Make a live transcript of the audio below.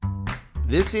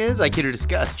This is Aikido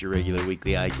Discussed, your regular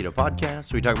weekly Aikido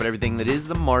podcast. We talk about everything that is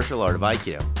the martial art of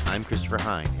Aikido. I'm Christopher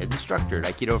Hine, head instructor at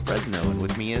Aikido of Fresno, and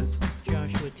with me is...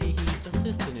 Joshua Teehee,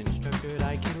 assistant instructor at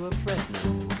Aikido of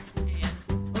Fresno.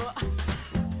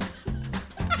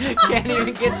 Can't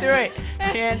even get through it.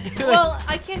 Can't do it. Well,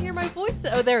 I can't hear my voice.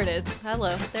 Oh, there it is. Hello.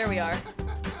 There we are.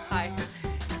 Hi.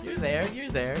 You're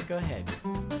there. Go ahead.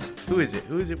 Who is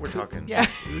it we're talking? Yeah.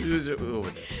 Who's it over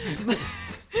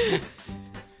there?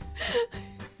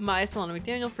 My Solana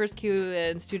McDaniel, first Q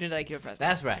and student at Aikido of Fresno.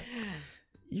 That's right.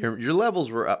 Your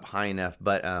levels were up high enough,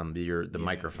 but the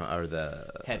microphone or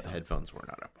the headphones were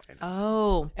not up high enough.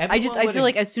 Oh. I feel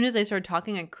like as soon as I started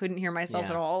talking, I couldn't hear myself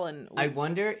at all. And I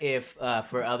wonder if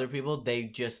for other people, they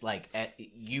just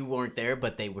you weren't there,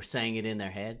 but they were saying it in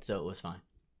their head, so it was fine.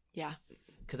 Yeah.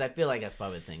 Because I feel like that's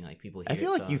probably the thing. Like people hear I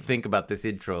feel like you think about this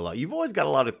intro a lot. You've always got a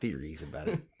lot of theories about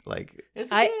it. Like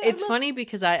it's funny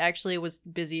because I actually was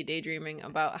busy daydreaming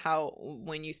about how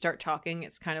when you start talking,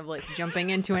 it's kind of like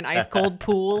jumping into an ice cold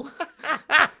pool.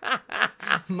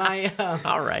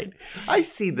 All right, I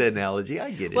see the analogy.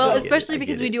 I get it. Well, especially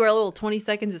because we do our little 20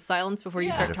 seconds of silence before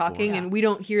you start talking, yeah. and we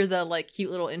don't hear the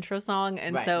cute little intro song,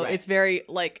 and so it's very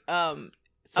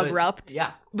abrupt.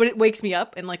 Yeah, but it wakes me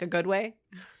up in a good way.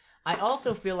 I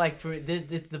also feel like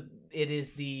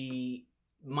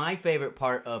my favorite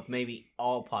part of maybe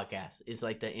all podcasts is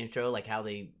the intro, how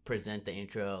they present the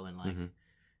intro and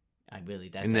I really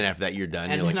and then after that you're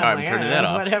done. And you're like, all right, I'm turning that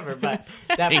off. Whatever, but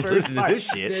that first listen part, to this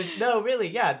shit. No, really,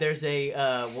 yeah. There's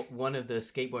a one of the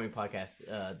skateboarding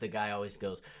podcasts. The guy always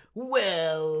goes,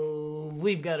 "Well,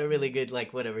 we've got a really good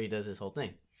whatever he does this whole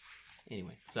thing."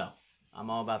 Anyway, so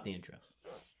I'm all about the intros.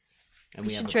 And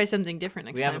we should try something different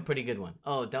next time. We have a pretty good one.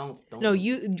 Oh, don't. No,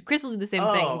 Chris will do the same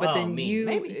thing, but then me. you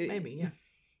maybe,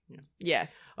 yeah.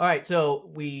 All right, so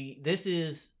this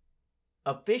is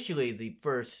officially the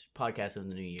first podcast of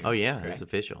the new year. Oh yeah, correct? It's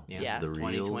official. Yeah, the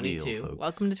real deal, folks.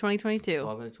 Welcome to 2022.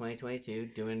 Welcome to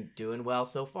 2022. Doing well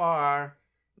so far.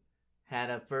 Had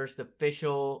a first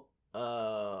official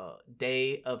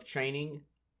day of training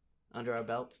under our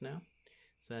belts now,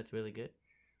 so that's really good.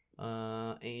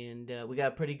 And we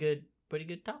got a pretty good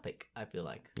topic, I feel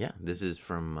like. Yeah, this is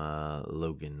from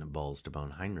Logan Balls to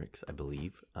Bone Heinrichs, I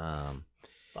believe.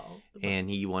 And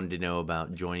he wanted to know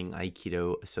about joining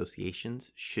Aikido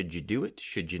associations. Should you do it?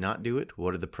 Should you not do it?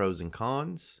 What are the pros and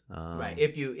cons? Right,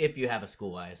 if you have a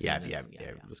school, I assume. Yeah, if you have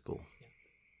the school.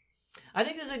 I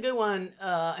think this is a good one,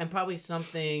 and probably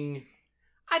something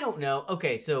I don't know.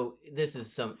 Okay, so this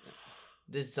is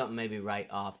something maybe right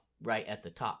at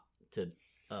the top to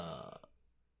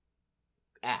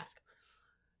ask.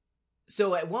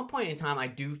 So at one point in time, I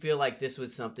do feel like this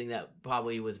was something that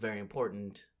probably was very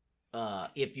important.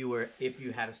 If you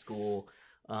had a school,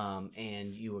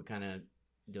 and you were kind of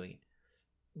doing it,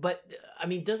 but I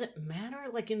mean, does it matter?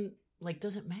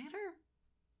 Does it matter?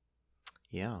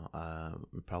 Yeah,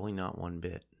 probably not one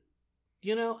bit.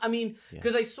 I mean,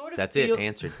 because I sort of That's feel... it.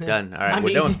 Answered. Done. All right,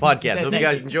 we're done with the podcast. Hope you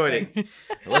guys enjoyed it.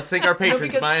 Let's thank our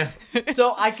patrons, Maya.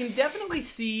 So I can definitely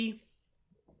see...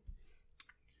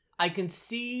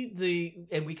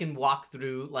 and we can walk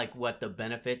through, what the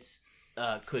benefits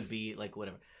could be,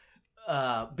 whatever.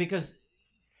 Because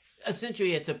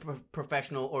essentially it's a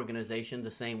professional organization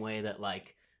the same way that,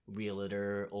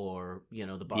 Realtor or,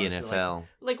 the bar. The NFL.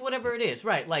 Whatever it is,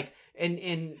 right?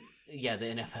 And yeah,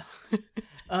 the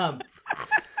NFL.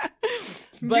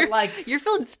 But you're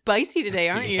feeling spicy today,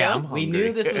 aren't you? I'm hungry. We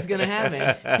knew this was gonna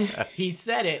happen. He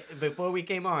said it before we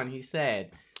came on. He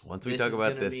said, once we talk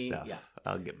about this stuff,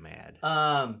 I'll get mad.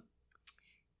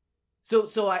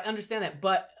 So I understand that,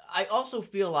 but I also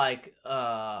feel like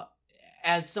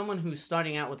as someone who's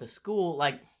starting out with a school,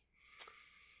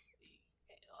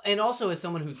 and also as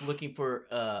someone who's looking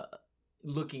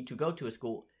to go to a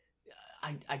school,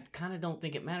 I kind of don't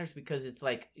think it matters, because it's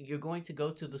you're going to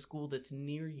go to the school that's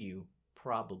near you,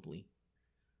 probably.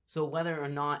 So whether or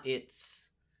not it's,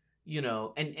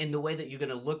 and the way that you're going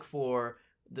to look for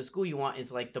the school you want is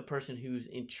the person who's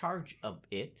in charge of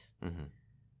it,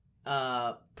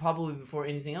 probably before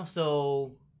anything else.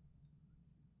 So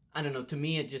I don't know. To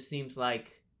me, it just seems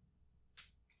like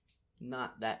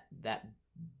not that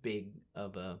big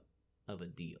of a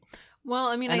deal. Well,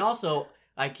 I mean, and also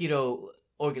Aikido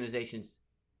organizations,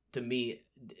 to me,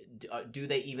 do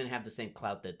they even have the same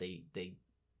clout that they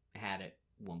had at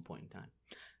one point in time?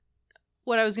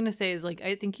 What I was going to say is,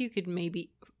 I think you could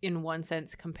maybe, in one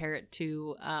sense, compare it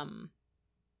to,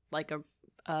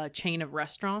 a chain of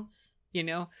restaurants,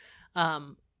 from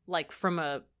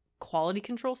a quality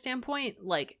control standpoint,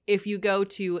 like if you go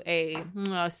to a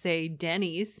say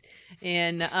Denny's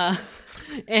in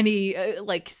any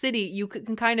like city, you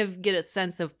can kind of get a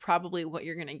sense of probably what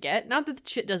you're gonna get. Not that the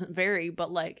shit doesn't vary,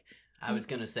 but like I was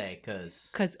gonna say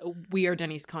because we are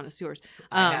Denny's connoisseurs.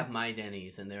 I have my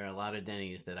Denny's, and there are a lot of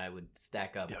Denny's that I would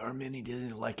stack up. There are many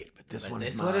Disney like it, but this one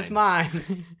is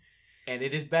mine. And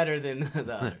it is better than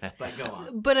the other. But go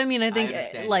on. But I mean, I think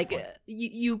like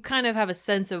you kind of have a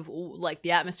sense of like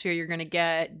the atmosphere you're going to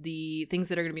get, the things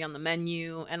that are going to be on the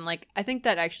menu, and like I think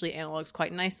that actually analogs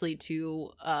quite nicely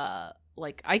to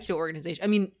like Aikido organization. I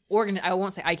mean, I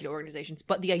won't say Aikido organizations,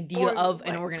 but the idea of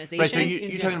an organization. Right, so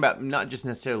you're talking about not just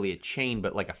necessarily a chain,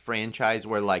 but like a franchise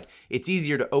where like it's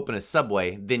easier to open a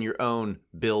Subway than your own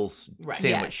Bill's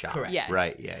sandwich shop. Correct. Yes.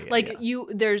 Right. Yeah. Like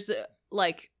there's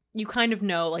like. You kind of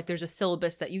know, like, there's a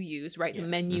syllabus that you use, right? The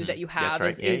menu that you have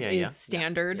is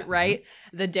standard, right?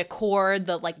 The decor,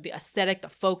 the aesthetic, the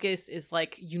focus is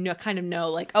like, kind of know,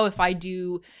 like, oh, if I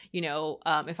do,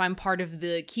 if I'm part of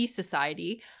the Key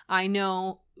Society, I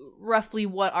know roughly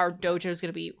what our dojo is going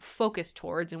to be focused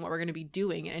towards and what we're going to be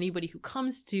doing. And anybody who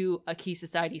comes to a Key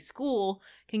Society school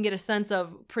can get a sense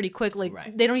of pretty quick,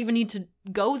 like, they don't even need to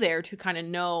go there to kind of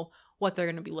know what they're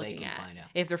going to be looking at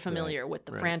if they're familiar with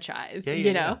the franchise,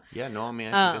 you know? Yeah, no, I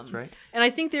mean, I think that's right. And I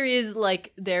think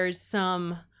there's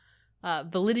some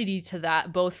validity to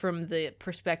that, both from the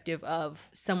perspective of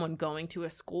someone going to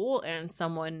a school and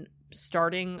someone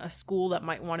starting a school that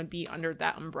might want to be under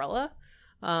that umbrella.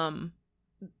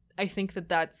 I think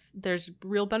there's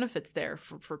real benefits there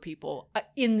for people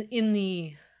in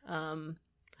the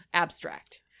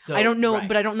abstract. So, I don't know,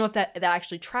 but I don't know if that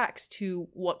actually tracks to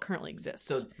what currently exists.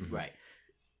 So, right.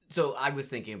 So I was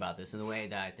thinking about this, and the way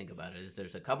that I think about it is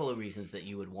there's a couple of reasons that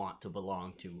you would want to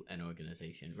belong to an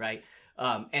organization, right?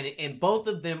 And both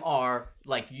of them are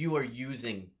like you are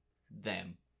using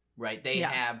them, right? They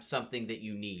have something that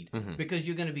you need because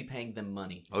you're going to be paying them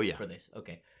money for this.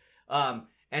 Okay.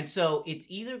 And so it's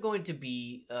either going to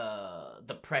be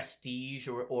the prestige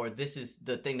or this is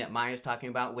the thing that Maya's talking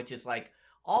about, which is like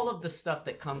all of the stuff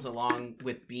that comes along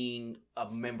with being a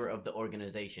member of the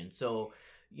organization. So,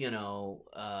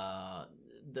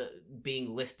 the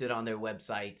being listed on their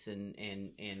websites and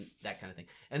that kind of thing.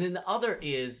 And then the other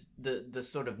is the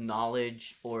sort of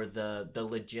knowledge or the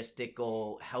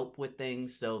logistical help with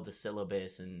things. So the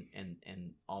syllabus and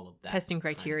all of that. Testing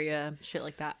criteria, shit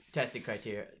like that. Testing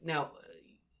criteria. Now,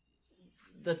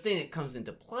 the thing that comes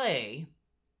into play,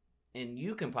 and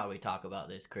you can probably talk about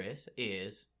this, Chris,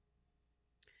 is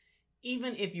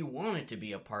even if you wanted to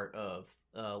be a part of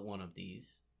one of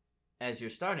these as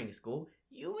you're starting a school,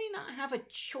 you may not have a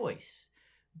choice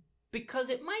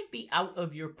because it might be out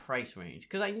of your price range.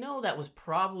 Because I know that was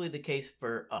probably the case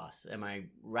for us. Am I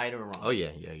right or wrong? Oh,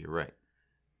 yeah, you're right.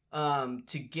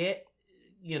 To get,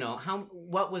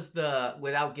 what was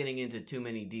without getting into too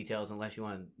many details, unless you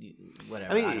want,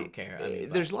 whatever, I don't care.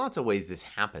 There's lots of ways this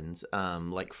happens.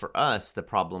 Like for us, the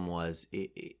problem was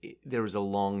there was a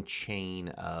long chain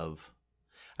of...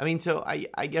 so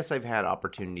I guess I've had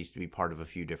opportunities to be part of a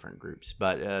few different groups,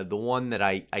 but the one that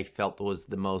I felt was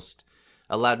the most,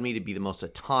 allowed me to be the most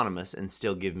autonomous and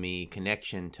still give me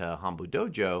connection to Hambu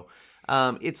Dojo,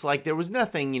 it's like there was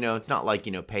nothing, it's not like,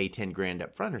 pay 10 grand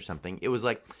up front or something. It was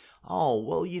like, oh,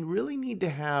 well, you really need to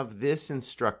have this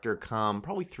instructor come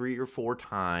probably 3 or 4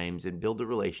 times and build a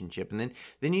relationship. And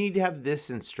then you need to have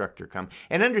this instructor come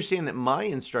and understand that my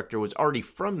instructor was already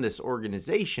from this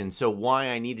organization. So why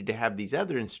I needed to have these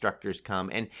other instructors come.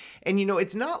 And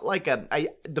it's not like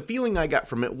the feeling I got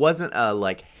from it wasn't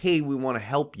like, hey, we want to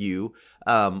help you.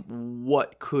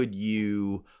 What could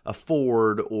you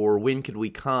afford, or when could we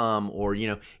come, or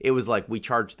it was like we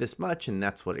charge this much and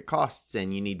that's what it costs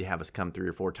and you need to have us come 3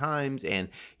 or 4 times. And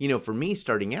for me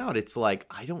starting out, it's like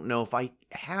I don't know if I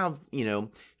have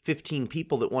 15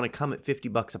 people that want to come at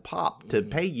 $50 a pop to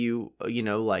pay you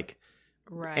like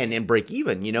right and break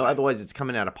even, otherwise it's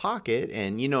coming out of pocket,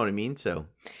 and you know what I mean. So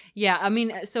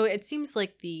so it seems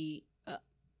like the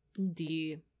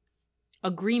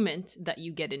agreement that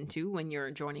you get into when you're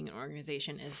joining an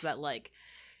organization is that like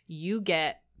you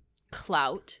get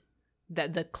clout,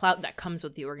 that the clout that comes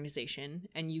with the organization,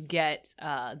 and you get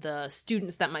the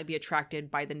students that might be attracted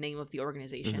by the name of the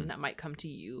organization that might come to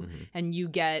you, and you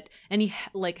get any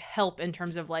like help in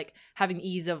terms of like having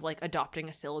ease of like adopting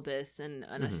a syllabus and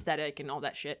an aesthetic and all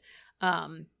that shit,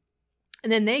 and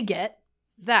then they get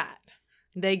that.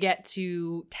 They get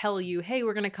to tell you, hey,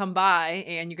 we're going to come by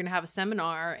and you're going to have a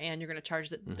seminar and you're going to charge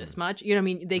this much. You know what I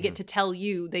mean? They get to tell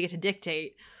you, they get to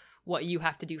dictate what you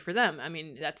have to do for them. I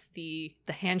mean, that's the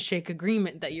handshake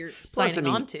agreement that you're signing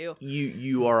on to.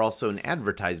 You are also an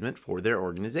advertisement for their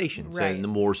organization. Right. So and the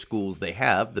more schools they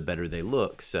have, the better they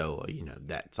look. So,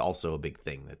 that's also a big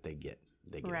thing that they get.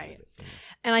 Right.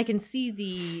 And I can see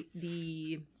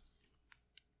the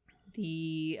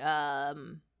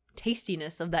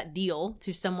tastiness of that deal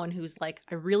to someone who's like,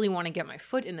 I really want to get my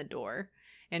foot in the door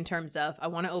in terms of I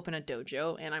want to open a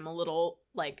dojo, and I'm a little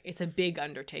like, it's a big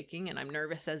undertaking and I'm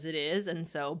nervous as it is. And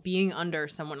so being under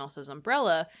someone else's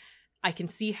umbrella, I can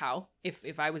see how,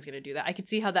 if I was going to do that, I could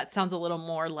see how that sounds a little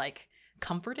more like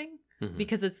comforting,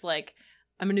 because it's like,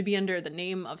 I'm going to be under the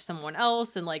name of someone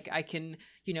else, and like I can,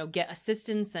 get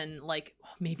assistance and like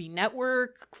maybe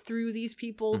network through these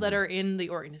people that are in the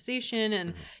organization,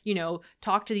 and,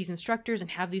 talk to these instructors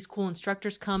and have these cool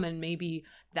instructors come, and maybe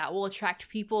that will attract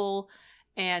people.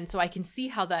 And so I can see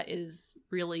how that is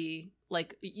really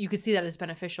like, you could see that as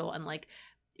beneficial. And like,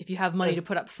 if you have money to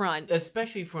put up front,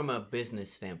 especially from a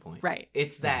business standpoint, right?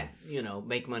 It's that,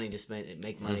 make money to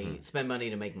spend money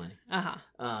to make money.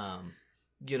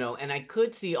 And I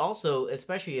could see also,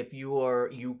 especially if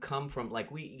you come from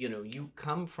you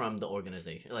come from the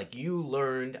organization, like you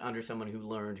learned under someone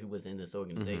who was in this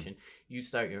organization, you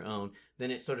start your own, then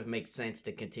it sort of makes sense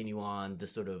to continue on the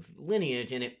sort of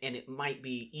lineage, and it might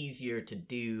be easier to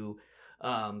do,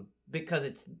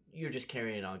 because you're just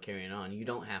carrying on. You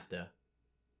don't have to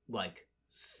like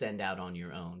send out on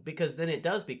your own, because then it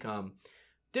does become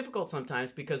difficult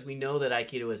sometimes, because we know that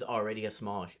Aikido is already a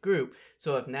smallish group.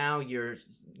 So if now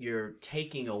you're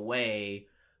taking away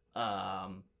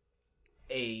a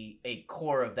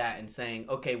core of that and saying,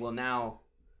 okay, well now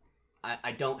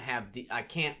I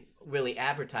can't really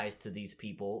advertise to these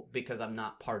people because I'm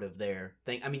not part of their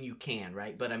thing. I mean, you can,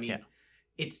 right? But I mean,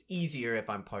 it's easier if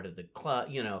I'm part of the club,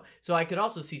 So I could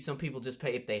also see some people just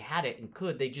pay, if they had it and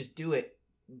could, they just do it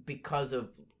because of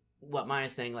what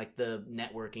Maya's saying, like the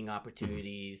networking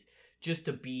opportunities, just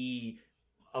to be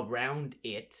around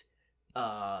it,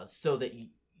 so that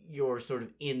you're sort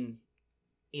of in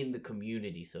the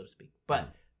community, so to speak.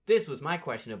 But this was my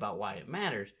question about why it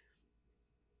matters.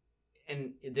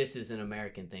 And this is an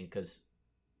American thing, because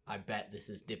I bet this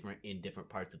is different in different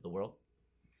parts of the world,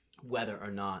 whether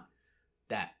or not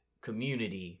that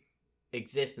community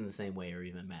exists in the same way or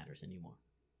even matters anymore.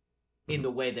 In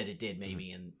the way that it did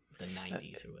maybe in the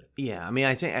 90s or whatever. Yeah, I mean,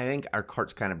 I think our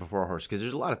cart's kind of before our horse, because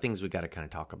there's a lot of things we got to kind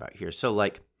of talk about here. So,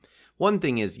 like, one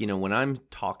thing is, when I'm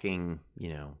talking,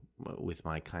 with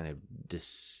my kind of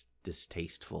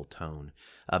distasteful tone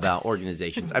about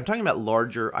organizations, I'm talking about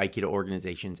larger Aikido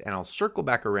organizations, and I'll circle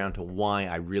back around to why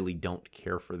I really don't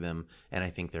care for them, and I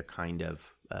think they're kind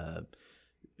of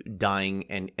dying,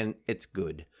 and it's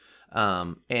good.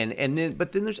 But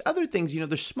then there's other things,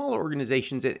 there's smaller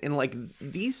organizations, and like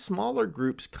these smaller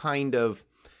groups kind of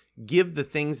give the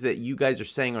things that you guys are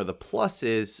saying are the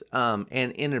pluses,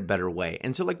 and in a better way.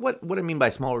 And so like what I mean by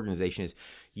small organization is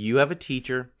you have a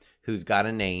teacher who's got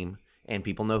a name and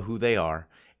people know who they are,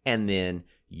 and then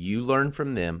you learn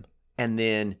from them. And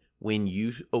then when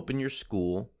you open your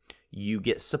school, you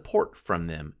get support from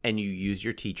them, and you use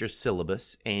your teacher's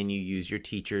syllabus, and you use your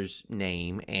teacher's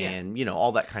name, and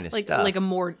all that kind of stuff. Like a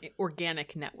more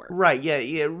organic network. Right,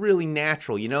 yeah, really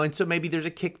natural, and so maybe there's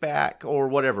a kickback or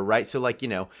whatever, right? So like,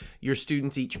 your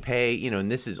students each pay, and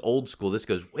this is old school, this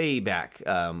goes way back.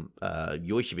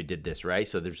 Yoishiba did this, right?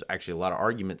 So there's actually a lot of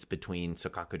arguments between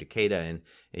Sokaku Takeda and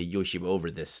Yoishiba over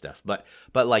this stuff. But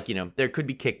like, there could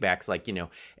be kickbacks, like,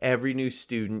 every new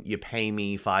student, you pay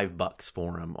me $5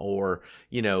 for them, or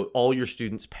all your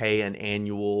students pay an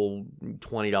annual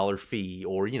 $20 fee,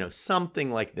 or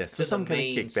something like this. So some kind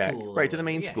of kickback, right, to the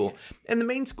main school. Yeah. And the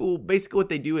main school, basically what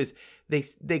they do is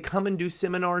they come and do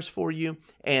seminars for you,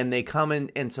 and they come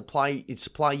and supply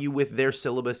you with their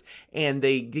syllabus, and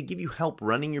they give you help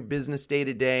running your business day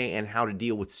to day and how to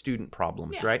deal with student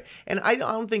problems, right? And I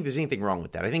don't think there's anything wrong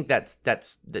with that. I think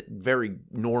that's very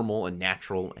normal and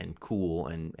natural and cool,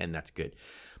 and that's good.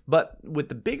 But with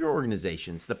the bigger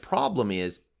organizations, the problem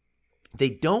is they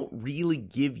don't really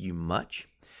give you much.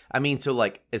 I mean, so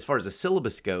like as far as the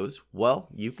syllabus goes, well,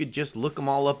 you could just look them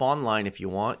all up online if you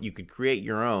want. You could create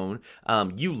your own.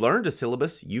 You learned a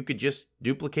syllabus. You could just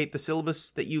duplicate the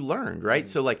syllabus that you learned, right?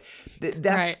 So like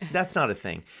that's not a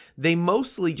thing. They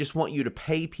mostly just want you to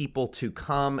pay people to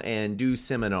come and do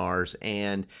seminars,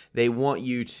 and they want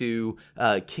you to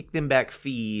kick them back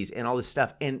fees and all this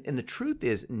stuff. And the truth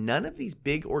is, none of these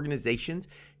big organizations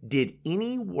did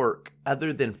any work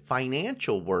other than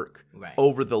financial work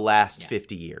over the last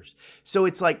 50 years. So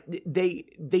it's like they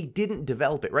didn't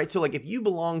develop it, right? So like if you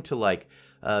belong to like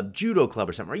judo club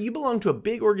or something, right? You belong to a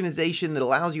big organization that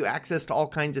allows you access to all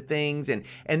kinds of things, and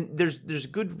there's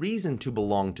good reason to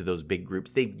belong to those big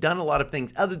groups. They've done a lot of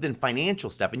things other than financial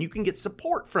stuff, and you can get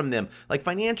support from them, like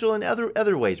financial and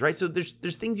other ways, right? So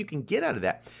there's things you can get out of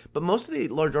that. But most of the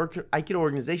large Aikido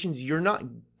organizations, you're not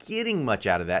getting much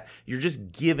out of that. You're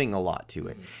just giving a lot to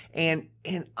it. And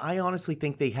I honestly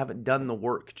think they haven't done the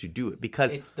work to do it,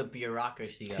 because it's the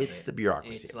bureaucracy of it. It's the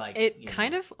bureaucracy. It's like, it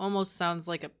kind of almost sounds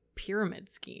like a pyramid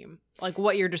scheme, like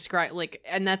what you're describing, like,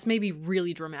 and that's maybe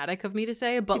really dramatic of me to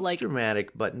say, but it's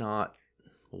dramatic, but not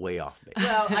way off base.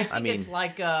 Well, I think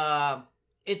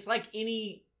it's like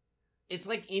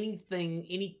anything,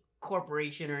 any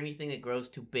corporation or anything that grows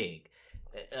too big.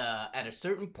 At a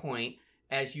certain point,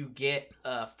 as you get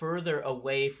further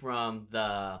away from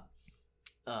the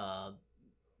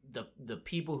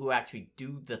people who actually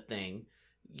do the thing,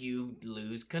 you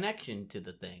lose connection to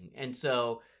the thing. And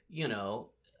so,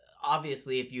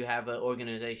 obviously, if you have an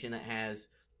organization that has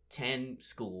 10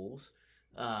 schools,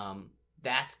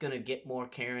 that's going to get more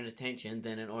care and attention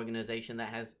than an organization that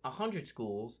has 100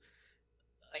 schools.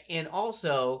 And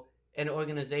also, an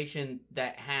organization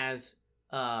that has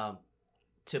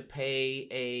to pay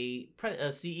a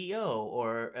CEO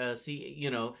or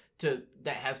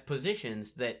that has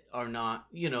positions that are not,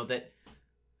 that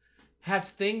has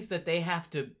things that they have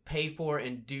to pay for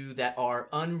and do that are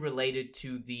unrelated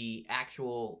to the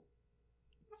actual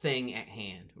thing at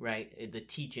hand, right? The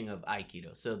teaching of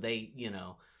Aikido. So they,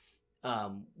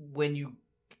 when you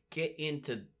get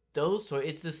into those,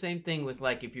 it's the same thing with,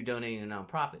 like, if you're donating to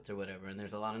nonprofits or whatever, and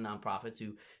there's a lot of nonprofits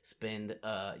who spend,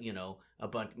 a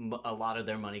lot of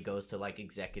their money goes to, like,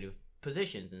 executive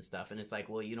positions and stuff, and it's like,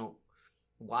 well,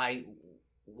 why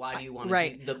do you want to?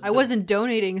 Right. I wasn't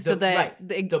donating so that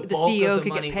the CEO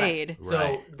could get paid. Right.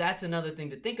 So that's another thing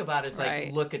to think about. Is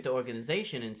like, look at the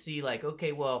organization and see, like,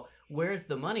 okay, well, where's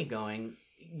the money going?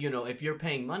 If you're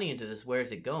paying money into this,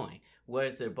 where's it going? What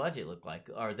does their budget look like?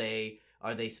 Are they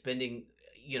spending?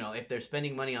 If they're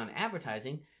spending money on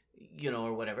advertising,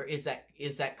 or whatever, is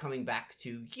that coming back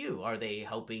to you? Are they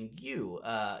helping you?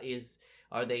 Are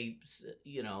they,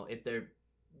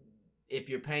 if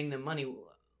you're paying them money,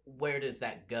 where does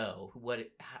that go?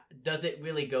 Does it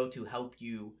really go to help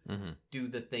you do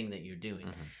the thing that you're doing?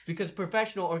 Mm-hmm. Because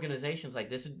professional organizations like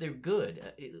this, they're good.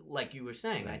 Like you were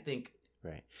saying, I think.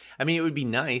 Right. I mean, it would be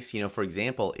nice, for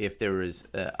example, if there was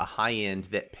a high end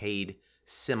that paid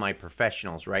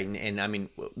semi-professionals, right? And I mean,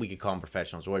 we could call them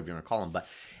professionals or whatever you want to call them, but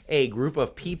a group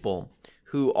of people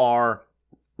who are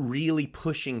really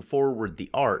pushing forward the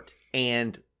art,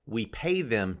 and we pay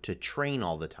them to train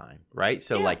all the time, right?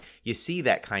 So like, you see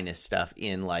that kind of stuff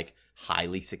in, like,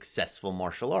 highly successful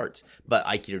martial arts, but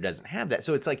Aikido doesn't have that.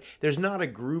 So it's like, there's not a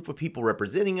group of people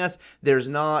representing us. There's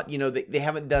not, they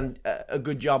haven't done a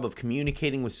good job of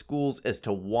communicating with schools as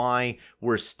to why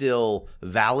we're still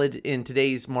valid in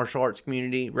today's martial arts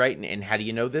community, right? And how do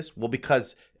you know this? Well,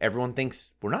 because everyone thinks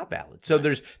we're not valid. So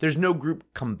there's no group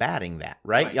combating that,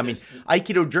 right? I mean,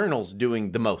 Aikido Journal's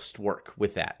doing the most work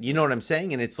with that. You know what I'm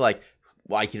saying? And it's like,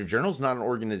 well, Aikido Journal's not an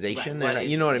organization. They're not,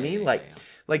 you know what I mean?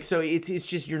 Like, so it's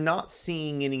just, you're not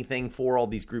seeing anything for all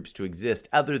these groups to exist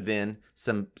other than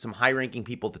some high-ranking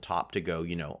people at the top to go,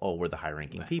 we're the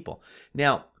high-ranking people.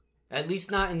 Now, at least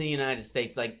not in the United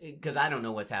States, like, because I don't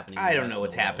know what's happening. I don't know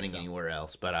what's happening anywhere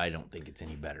else, but I don't think it's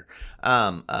any better.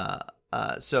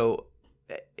 So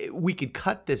we could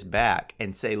cut this back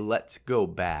and say, let's go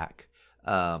back.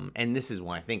 And this is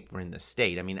why I think we're in this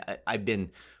state. I mean, I've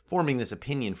been forming this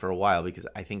opinion for a while because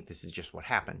I think this is just what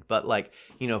happened. But, like,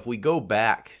 if we go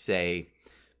back, say,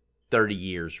 30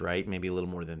 years, right? Maybe a little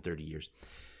more than 30 years.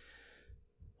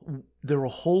 There were a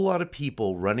whole lot of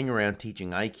people running around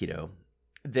teaching Aikido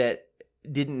that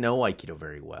didn't know Aikido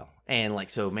very well. And, like,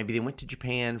 so maybe they went to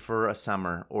Japan for a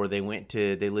summer, or they lived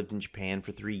in Japan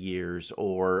for 3 years,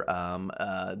 or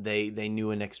they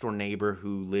knew a next door neighbor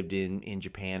who lived in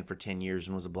Japan for 10 years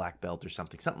and was a black belt or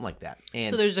something like that.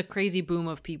 And so there's a crazy boom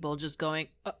of people just going,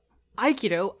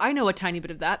 Aikido, I know a tiny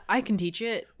bit of that. I can teach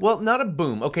it. Well, not a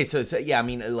boom. Okay, so yeah, I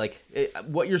mean, like,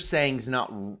 what you're saying is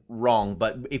not wrong,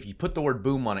 but if you put the word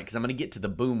boom on it, because I'm going to get to the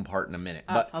boom part in a minute.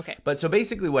 Okay. But so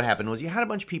basically what happened was you had a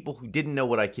bunch of people who didn't know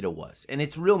what Aikido was, and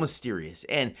it's real mysterious,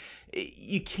 and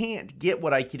you can't get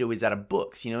what Aikido is out of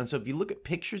books, and so if you look at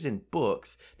pictures in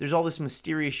books, there's all this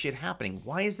mysterious shit happening.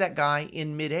 Why is that guy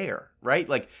in midair? Right?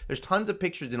 Like, there's tons of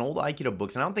pictures in old Aikido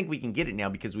books, and I don't think we can get it now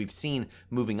because we've seen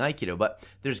moving Aikido, but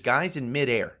there's guys in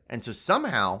midair. And so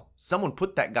somehow, someone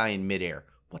put that guy in midair.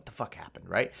 what the fuck happened,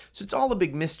 right? So it's all a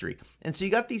big mystery. And so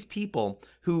you got these people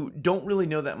who don't really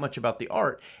know that much about the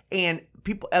art, and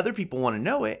other people want to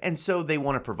know it, and so they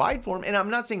want to provide for them. And I'm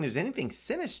not saying there's anything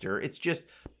sinister. It's just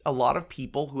a lot of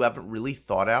people who haven't really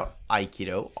thought out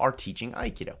Aikido are teaching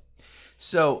Aikido.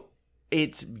 So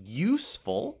it's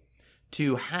useful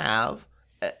to have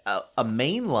a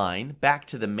main line back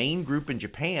to the main group in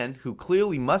Japan who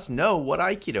clearly must know what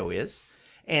Aikido is.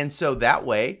 And so that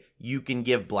way you can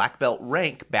give black belt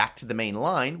rank back to the main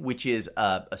line, which is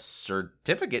a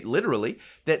certificate, literally,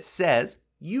 that says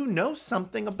you know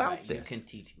something about this. You can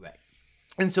teach, right.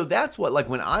 And so that's what, like,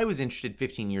 when I was interested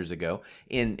 15 years ago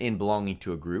in belonging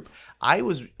to a group, I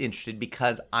was interested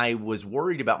because I was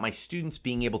worried about my students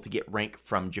being able to get rank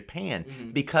from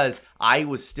Japan, because I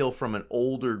was still from an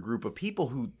older group of people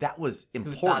who that was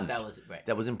important. Who thought that was right.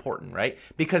 That was important, right?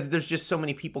 Because there's just so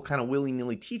many people kind of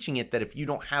willy-nilly teaching it that if you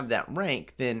don't have that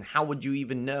rank, then how would you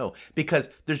even know? Because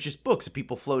there's just books of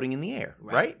people floating in the air,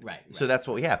 right? Right. So that's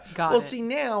what we have. See,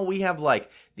 now we have, like,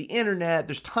 the internet.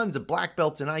 There's tons of black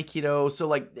belts in Aikido. So,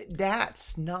 like,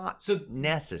 that's not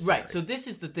necessary. Right. So this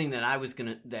is the thing that I was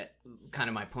going to, that kind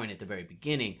of my point at the very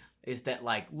beginning is that,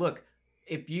 like, look,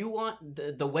 if you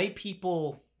want the way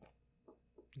people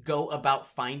go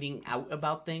about finding out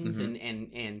about things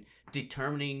and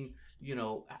determining, you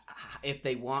know, if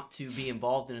they want to be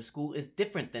involved in a school is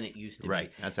different than it used to be.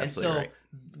 Right. That's absolutely right.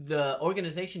 And so the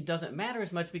organization doesn't matter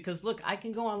as much because, look, I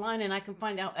can go online and I can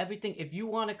find out everything. If you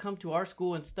want to come to our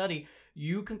school and study,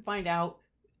 you can find out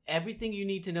everything you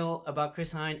need to know about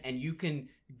Chris Hine, and you can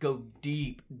go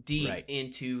deep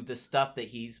into the stuff that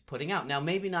he's putting out. Now,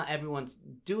 maybe not everyone's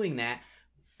doing that,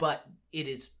 but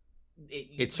it's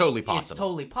totally possible. It's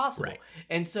totally possible. Right.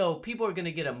 And so people are going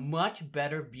to get a much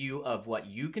better view of what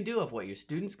you can do, of what your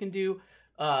students can do,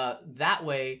 that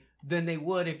way than they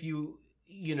would if you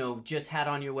just had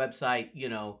on your website,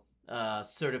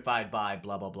 certified by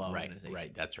blah blah blah organization.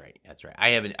 Right. That's right.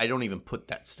 I don't even put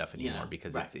that stuff anymore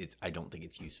because it's I don't think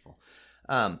it's useful.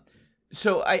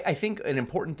 So I think an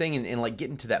important thing in like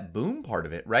getting to that boom part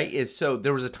of it, right, is so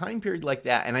there was a time period like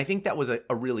that, and I think that was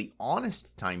a really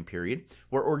honest time period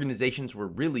where organizations were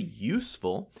really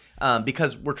useful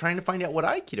because we're trying to find out what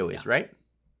Aikido is, right?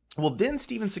 Well, then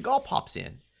Steven Seagal pops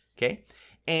in, okay,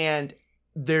 and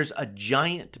there's a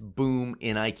giant boom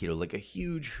in Aikido, like a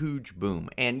huge boom.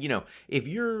 And, if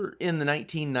you're in the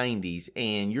 1990s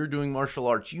and you're doing martial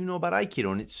arts, you know about Aikido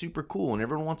and it's super cool and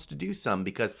everyone wants to do some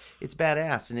because it's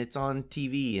badass and it's on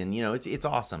TV and, it's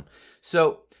awesome.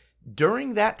 So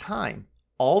during that time,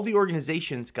 all the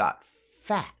organizations got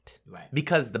fat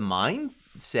because the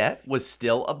mindset was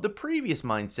still of the previous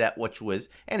mindset, which was,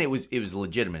 and it was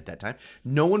legitimate at that time.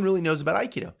 No one really knows about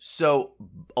Aikido. So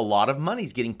a lot of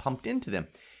money's getting pumped into them.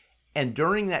 And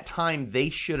during that time, they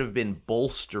should have been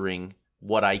bolstering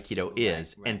what Aikido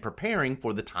is and preparing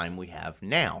for the time we have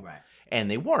now. Right. And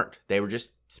they weren't. They were just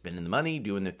spending the money,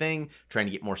 doing their thing, trying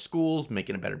to get more schools,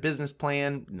 making a better business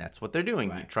plan. And that's what they're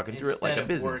doing. You're trucking through it like a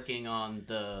business. Instead of working on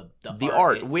the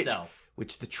art itself.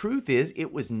 Which the truth is,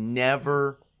 it was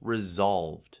never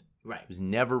resolved. Right. It was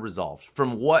never resolved.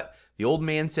 From what the old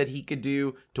man said he could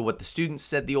do, to what the students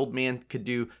said the old man could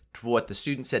do, to what the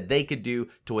students said they could do,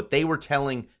 to what they were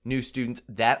telling new students,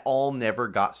 that all never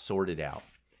got sorted out.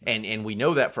 And we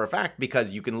know that for a fact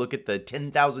because you can look at the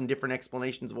 10,000 different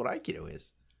explanations of what Aikido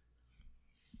is.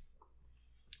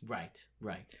 Right.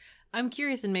 I'm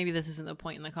curious, and maybe this isn't the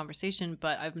point in the conversation,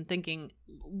 but I've been thinking,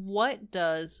 what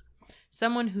does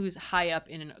someone who's high up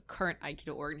in a current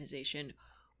Aikido organization,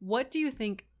 what do you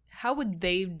think, how would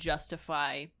they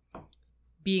justify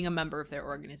being a member of their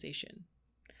organization?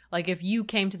 Like if you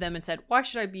came to them and said, why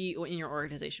should I be in your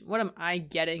organization? What am I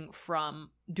getting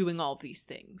from doing all of these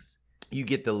things? You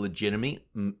get the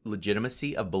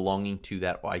legitimacy of belonging to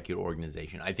that Aikido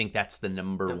organization. I think that's the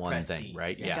number one prestige. Thing,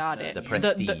 right? Yeah. Got it. The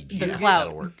prestige. The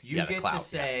clout. You get to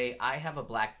say, I have a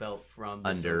black belt from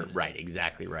this organization. Right,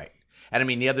 exactly right. And I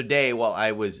mean, the other day while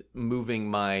I was moving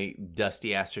my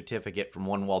dusty ass certificate from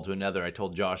one wall to another, I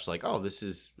told Josh, like, oh, this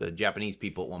is the Japanese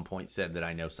people at one point said that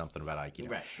I know something about Aikido.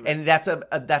 Right. And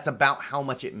that's about how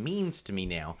much it means to me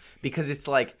now, because it's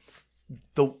like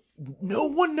no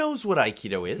one knows what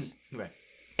Aikido is. Right.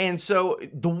 And so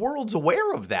the world's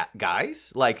aware of that,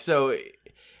 guys. Like, so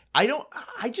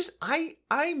I'm just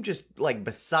like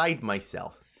beside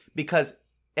myself, because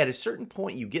at a certain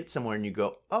point you get somewhere and you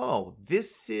go, oh,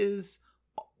 this is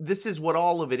what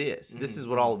all of it is. This is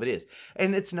what all of it is.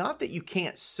 And it's not that you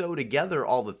can't sew together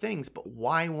all the things, but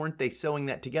why weren't they sewing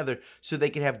that together so they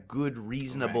could have good,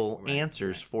 reasonable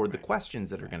answers for the questions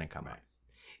that are going to come up?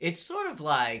 It's sort of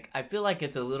like, I feel like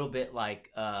it's a little bit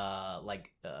like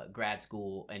grad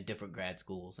school and different grad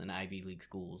schools and Ivy League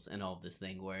schools and all of this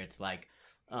thing where it's like,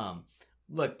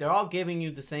 look, they're all giving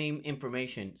you the same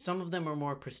information. Some of them are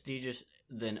more prestigious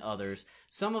than others.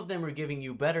 Some of them are giving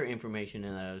you better information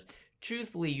than others.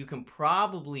 Truthfully, you can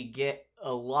probably get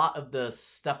a lot of the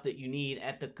stuff that you need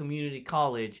at the community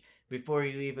college before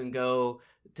you even go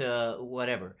to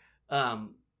whatever.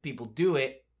 People do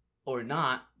it or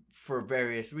not for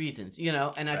various reasons, you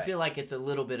know? And I feel like it's a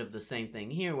little bit of the same thing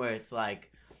here where it's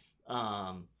like,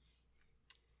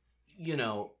 you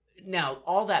know, now,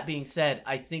 all that being said,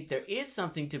 I think there is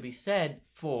something to be said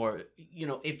for, you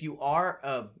know, if you are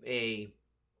a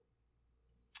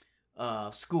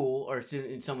school or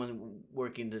someone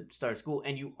working to start a school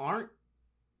and you aren't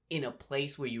in a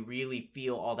place where you really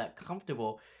feel all that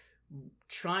comfortable,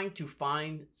 trying to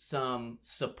find some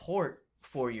support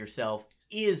for yourself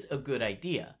is a good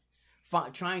idea.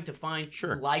 Trying to find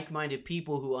like-minded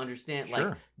people who understand,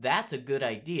 like, that's a good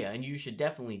idea, and you should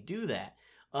definitely do that.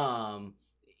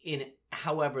 In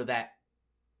however that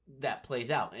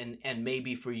plays out, and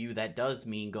maybe for you that does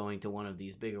mean going to one of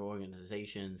these bigger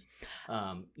organizations.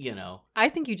 You know, I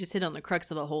think you just hit on the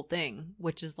crux of the whole thing,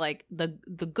 which is like the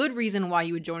good reason why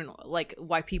you would join, like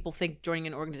why people think joining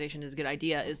an organization is a good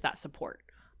idea is that support.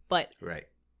 But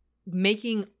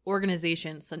making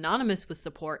organization synonymous with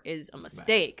support is a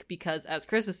mistake because, as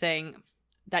Chris is saying,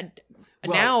 that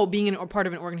now being a part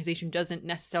of an organization doesn't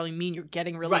necessarily mean you're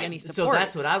getting really any support. So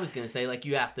that's what I was going to say. Like,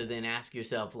 you have to then ask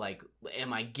yourself, like,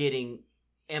 am I going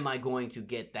to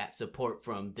get that support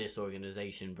from this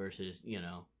organization versus, you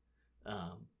know,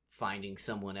 finding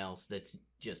someone else that's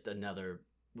just another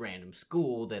random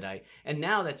school and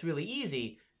now that's really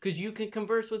easy because you can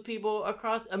converse with people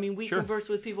across. I mean, we converse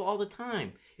with people all the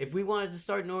time. If we wanted to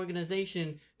start an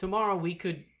organization tomorrow, we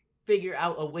could figure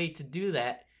out a way to do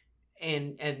that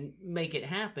and make it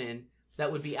happen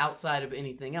that would be outside of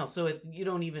anything else. So you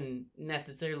don't even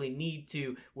necessarily need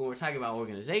to, when we're talking about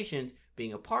organizations,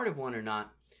 being a part of one or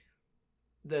not,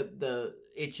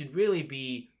 it should really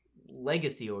be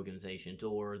legacy organizations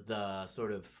or the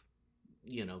sort of,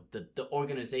 you know, the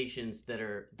organizations that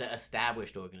are the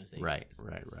established organizations. Right.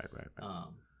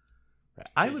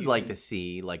 I would like to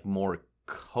see like more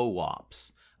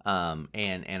co-ops.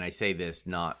 And I say this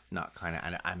not kind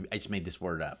of, I just made this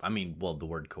word up. I mean, well, the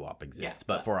word co-op exists,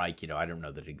 but for Aikido, I don't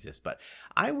know that it exists. But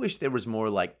I wish there was more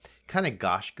like kind of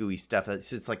gosh gooey stuff.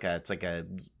 It's like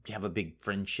you have a big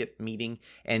friendship meeting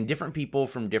and different people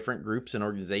from different groups and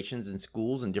organizations and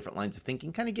schools and different lines of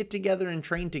thinking kind of get together and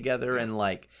train together and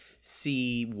like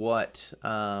see what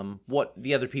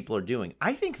the other people are doing.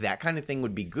 I think that kind of thing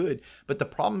would be good. But the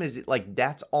problem is like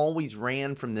that's always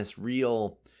ran from this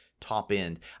real top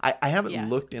end. I haven't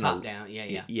looked in top down.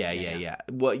 Yeah.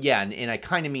 Well, yeah, and I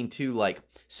kind of mean too, like,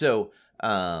 so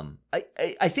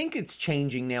I think it's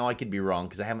changing now. I could be wrong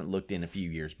because I haven't looked in a few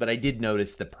years, but I did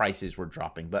notice the prices were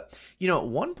dropping. But you know, at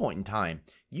one point in time,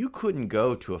 you couldn't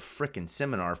go to a frickin'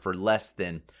 seminar for less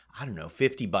than, I don't know,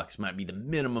 $50 might be the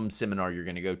minimum seminar you're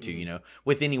going to go to. You know,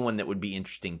 with anyone that would be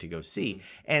interesting to go see,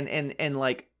 and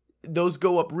like. Those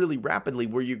go up really rapidly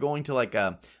where you're going to like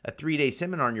a 3-day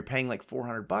seminar and you're paying like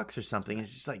 $400 or something.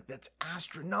 It's just like, that's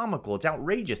astronomical. It's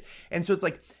outrageous. And so it's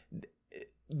like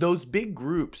those big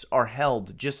groups are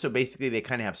held just so basically they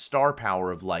kind of have star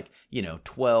power of like, you know,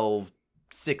 12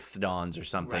 sixth dawns or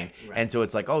something. Right. And so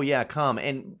it's like, oh yeah, come.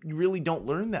 And you really don't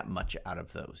learn that much out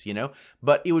of those, you know,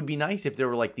 but it would be nice if there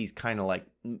were like these kind of like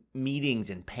meetings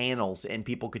and panels and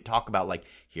people could talk about like,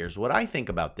 here's what I think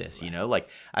about this, you know, like,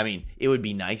 I mean, it would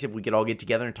be nice if we could all get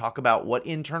together and talk about what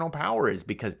internal power is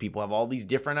because people have all these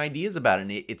different ideas about it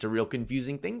and it's a real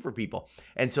confusing thing for people.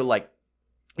 And so like,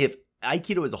 if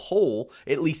Aikido as a whole,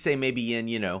 at least say maybe in,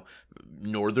 you know,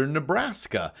 northern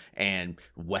Nebraska and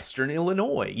western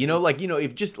Illinois, you know, like, you know,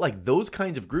 if just like those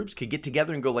kinds of groups could get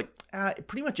together and go like,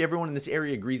 pretty much everyone in this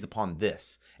area agrees upon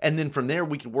this. And then from there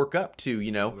we could work up to,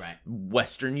 you know,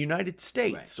 western United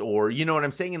States or, you know what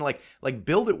I'm saying? And like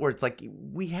build it where it's like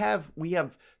we have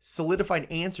solidified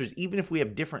answers, even if we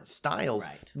have different styles.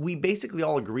 We basically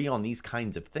all agree on these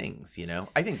kinds of things, you know?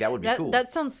 I think that would be cool.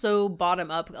 That sounds so bottom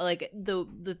up. Like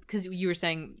because you were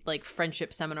saying like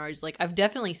friendship seminars, like I've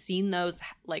definitely seen those,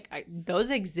 like those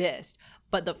exist,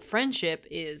 but the friendship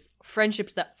is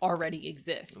friendships that already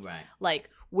exist. Right.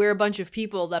 Like we're a bunch of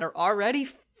people that are already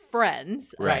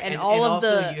friends. Right. And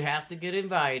also you have to get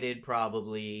invited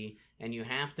probably, and you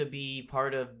have to be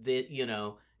part of the, you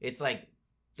know, it's like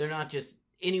they're not just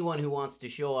anyone who wants to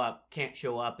show up can't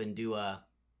show up and do a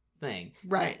thing.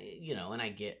 Right. You know, and I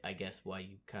guess why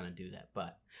you kind of do that,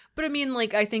 but I mean,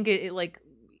 like, I think it like,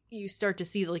 you start to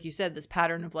see, like you said, this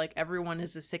pattern of like everyone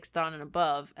is a 6th dan and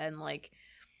above, and like,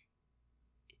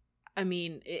 I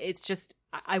mean, it's just,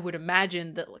 I would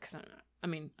imagine that, like, I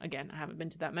mean, again, I haven't been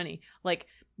to that many, like,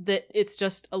 that it's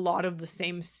just a lot of the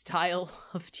same style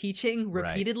of teaching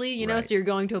repeatedly, you know, so you're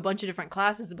going to a bunch of different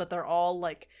classes, but they're all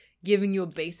like giving you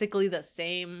basically the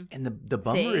same And the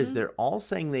bummer is they're all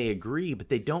saying they agree, but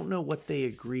they don't know what they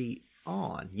agree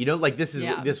on. You know, like this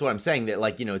is what I'm saying, that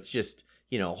like, you know, it's just,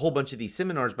 you know, a whole bunch of these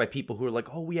seminars by people who are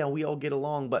like, oh yeah, we all get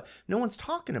along, but no one's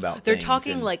talking about They're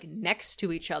talking like next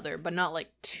to each other, but not like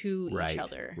to each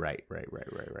other. Right.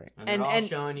 And they're all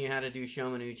showing you how to do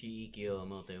Shomenuchi, Ikkyo,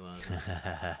 and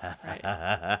Motewaza.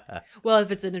 Right. Well,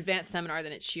 if it's an advanced seminar,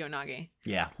 then it's Shihonage.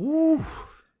 Yeah. Woo.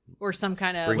 Or some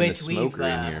kind of... Bringing the smoker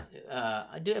in here.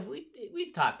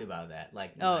 We've talked about that.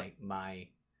 Like my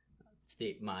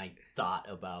thought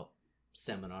about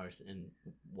seminars and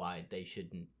why they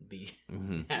shouldn't be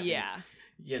having,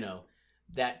 you know,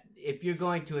 that if you're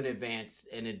going to an advanced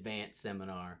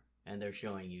seminar and they're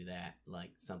showing you that,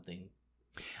 like something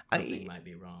might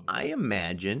be wrong. I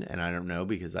imagine, and I don't know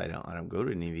because I don't go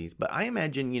to any of these, but I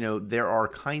imagine, you know, there are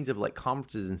kinds of like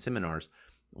conferences and seminars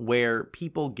where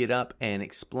people get up and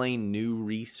explain new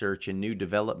research and new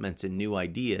developments and new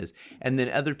ideas, and then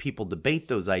other people debate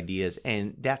those ideas,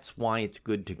 and that's why it's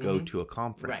good to go to a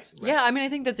conference. Right. Yeah, I mean, I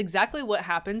think that's exactly what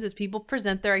happens is people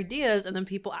present their ideas, and then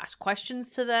people ask questions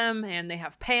to them, and they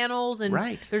have panels, and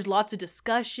there's lots of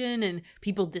discussion, and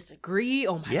people disagree.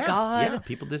 Oh my God. Yeah,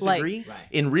 people disagree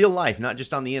in real life, not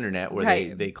just on the internet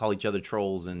where they call each other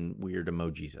trolls and weird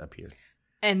emojis up here.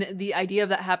 And the idea of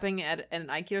that happening at an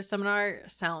Aikido seminar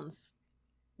sounds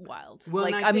wild. Well,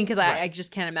 like, I mean, because I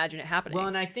just can't imagine it happening. Well,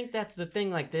 and I think that's the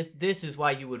thing. Like this is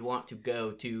why you would want to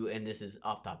go to, and this is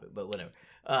off topic, but whatever,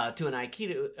 to an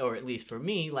Aikido, or at least for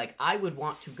me, like I would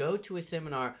want to go to a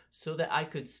seminar so that I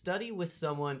could study with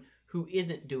someone who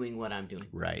isn't doing what I'm doing.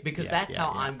 Right. Because that's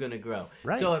how I'm going to grow.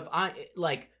 Right. So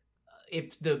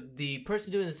if the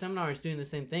person doing the seminar is doing the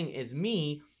same thing as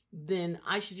me, then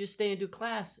I should just stay and do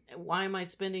class. Why am I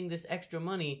spending this extra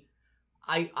money?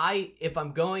 If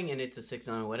I'm going and it's a 6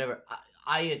 dan or whatever,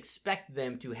 I expect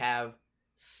them to have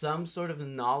some sort of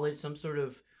knowledge, some sort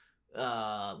of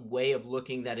way of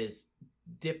looking that is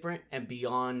different and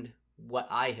beyond what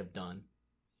I have done.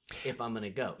 If I'm going to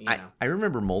go, you know. I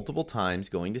remember multiple times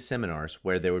going to seminars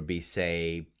where there would be,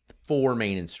 say, 4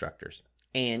 main instructors.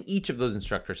 And each of those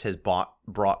instructors has brought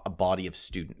a body of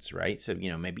students, right? So,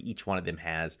 you know, maybe each one of them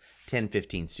has 10,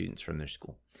 15 students from their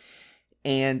school.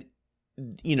 And,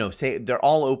 you know, say they're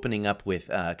all opening up with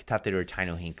Katateru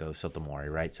Taino Hinko Sotomori,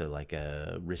 right? So like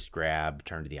a wrist grab,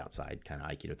 turn to the outside kind of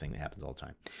Aikido thing that happens all the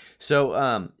time.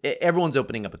 So everyone's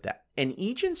opening up with that. And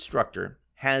each instructor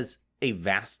has a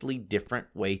vastly different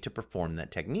way to perform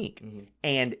that technique. Mm-hmm.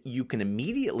 And you can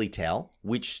immediately tell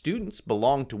which students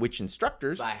belong to which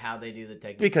instructors. By how they do the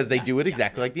technique. Because they do it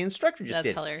exactly like the instructor just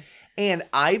did. That's hilarious. And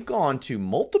I've gone to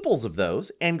multiples of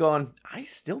those and gone, I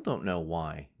still don't know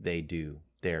why they do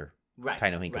their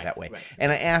Taino Hinko that way. Right.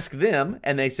 And I ask them,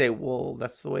 and they say, well,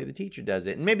 that's the way the teacher does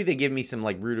it. And maybe they give me some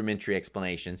like rudimentary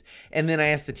explanations. And then I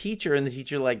ask the teacher, and the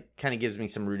teacher like kind of gives me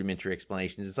some rudimentary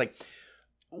explanations. It's like,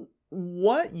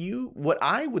 what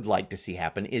I would like to see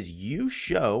happen is you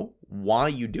show why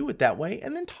you do it that way,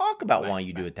 and then talk about why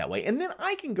you do it that way, and then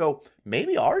I can go,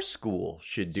 maybe our school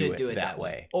should do it that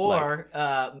way, or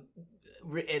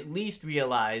at least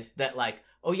realize that, like,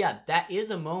 oh yeah, that is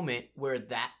a moment where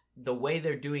the way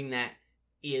they're doing that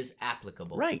is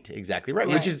applicable. Right, exactly right.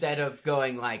 Which instead of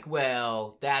going like,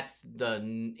 well, that's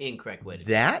the incorrect way to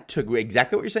do it. That took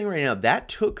exactly what you're saying right now. That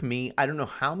took me, I don't know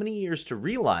how many years to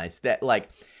realize that, like,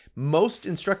 most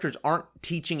instructors aren't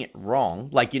teaching it wrong.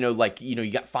 Like,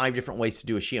 you got 5 different ways to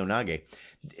do a Shihonage.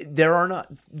 There are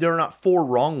not 4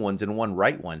 wrong ones and 1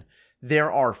 right one.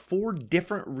 There are 4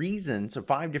 different reasons or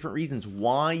 5 different reasons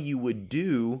why you would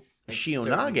do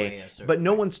Shihonage, but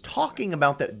no one's talking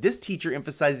about that. This teacher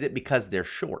emphasizes it because they're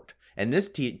short. And this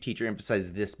teacher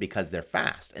emphasizes this because they're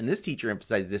fast. And this teacher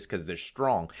emphasizes this because they're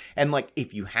strong. And like,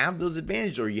 if you have those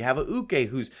advantages, or you have a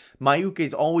uke my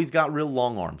uke's always got real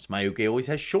long arms. My uke always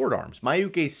has short arms. My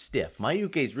uke's stiff. My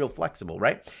uke's real flexible,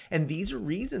 right? And these are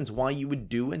reasons why you would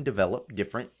do and develop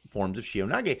different forms of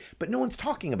Shihonage, but no one's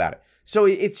talking about it. So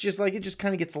it's just like, it just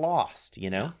kind of gets lost, you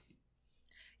know?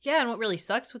 Yeah, and what really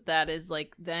sucks with that is,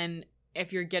 like, then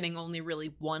if you're getting only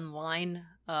really one line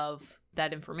of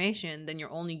that information, then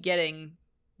you're only getting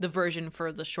the version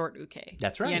for the short uke.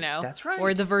 That's right. You know? That's right.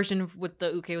 Or the version with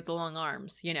the uke with the long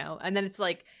arms, you know? And then it's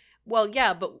like, well,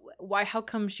 yeah, but why? How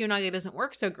come Shihonage doesn't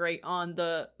work so great on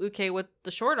the uke with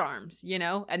the short arms, you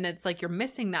know? And it's like you're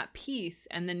missing that piece.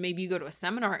 And then maybe you go to a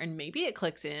seminar and maybe it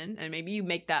clicks in and maybe you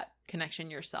make that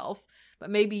connection yourself. But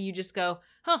maybe you just go,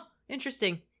 huh,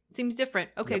 interesting. Seems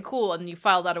different. Okay, cool. And you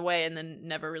file that away and then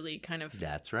never really kind of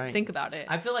That's right. think about it.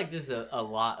 I feel like this is a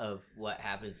lot of what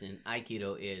happens in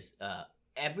Aikido is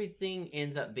everything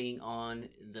ends up being on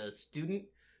the student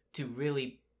to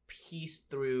really piece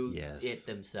through it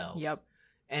themselves. Yep.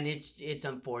 And it's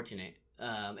unfortunate.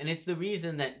 And it's the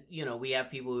reason that, you know, we have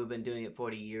people who've been doing it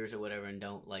 40 years or whatever and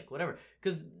don't like whatever.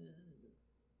 Because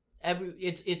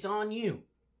it's on you.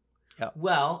 Yep.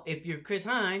 Well, if you're Chris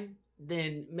Hine,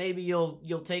 then maybe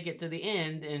you'll take it to the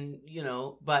end and, you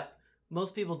know, but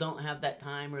most people don't have that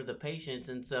time or the patience.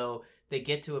 And so they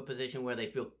get to a position where they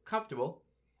feel comfortable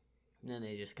and then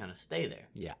they just kind of stay there.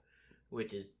 Yeah.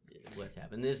 Which is what's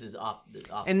happened. This is off.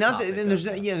 And nothing. And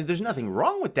there's nothing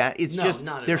wrong with that. It's just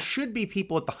there should be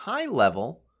people at the high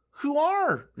level who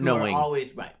are knowing,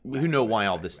 always who know why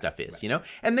all this stuff is, you know,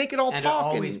 and they could all and talk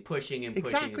are always pushing and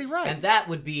pushing. Exactly right. And that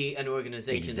would be an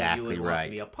organization that you would want to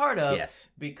be a part of,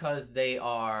 because they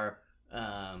are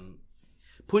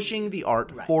pushing the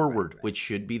art forward, which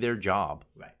should be their job.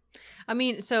 Right. I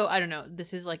mean, so I don't know.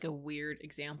 This is like a weird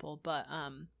example, but I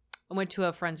went to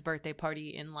a friend's birthday party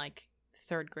in like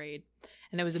 3rd grade,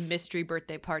 and it was a mystery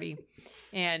birthday party,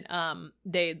 and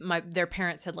their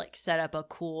parents had like set up a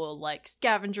cool like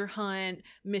scavenger hunt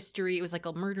mystery. It was like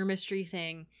a murder mystery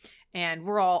thing, and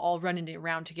we're all running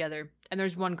around together, and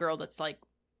there's one girl that's like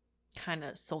kind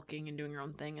of sulking and doing her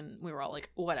own thing, and we were all like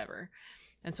whatever,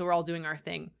 and so we're all doing our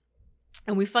thing,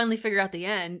 and we finally figure out the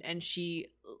end, and she,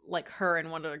 like, her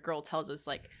and one other girl tells us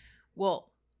like, well,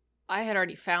 I had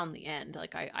already found the end,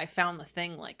 like I found the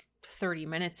thing like 30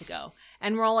 minutes ago.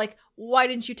 And we're all like, why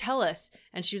didn't you tell us?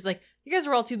 And she was like, you guys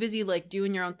were all too busy like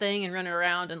doing your own thing and running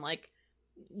around, and like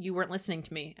you weren't listening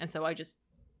to me. And so I just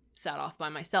sat off by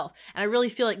myself. And I really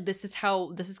feel like this is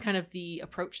kind of the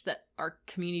approach that our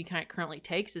community kind of currently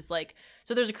takes, is like,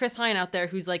 so there's a Chris Hine out there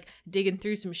who's like digging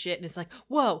through some shit and it's like,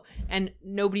 whoa, and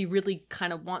nobody really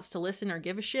kind of wants to listen or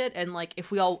give a shit. And like,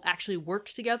 if we all actually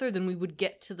worked together, then we would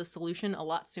get to the solution a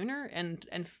lot sooner and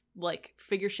like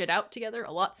figure shit out together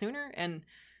a lot sooner, and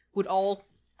would all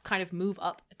kind of move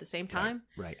up at the same time.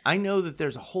 Right. I know that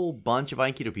there's a whole bunch of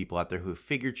Aikido people out there who have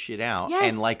figured shit out.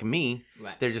 Yes. And like me,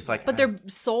 they're just like... But they're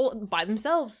sole by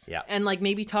themselves. Yeah. And like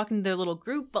maybe talking to their little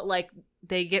group, but like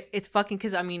it's fucking...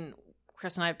 Because I mean,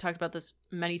 Chris and I have talked about this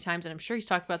many times, and I'm sure he's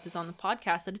talked about this on the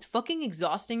podcast, that it's fucking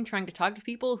exhausting trying to talk to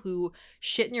people who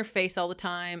shit in your face all the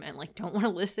time and like don't want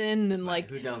to listen and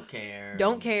like... Who don't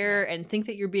care. And think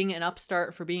that you're being an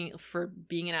upstart for being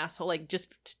an asshole, like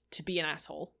just to be an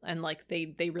asshole. And like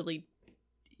they really,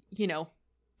 you know,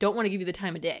 don't want to give you the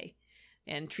time of day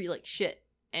and treat you like shit.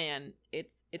 And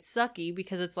it's sucky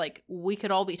because it's like we could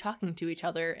all be talking to each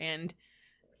other and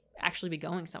actually be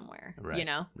going somewhere, you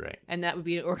know? Right. And that would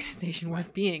be an organization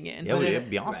worth being in. Yeah, it'd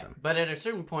be awesome. Right. But at a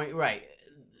certain point,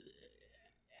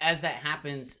 as that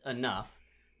happens enough,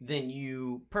 then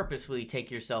you purposefully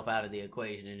take yourself out of the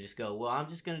equation and just go, well, I'm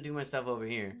just going to do my stuff over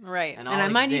here. Right. And I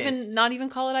might even not even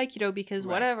call it Aikido because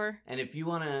whatever. And if you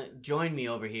want to join me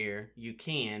over here, you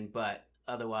can, but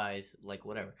otherwise, like,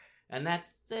 whatever. And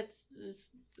that's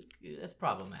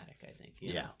problematic, I think.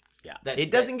 You know? Yeah. It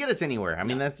doesn't get us anywhere. I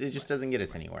mean, it just doesn't get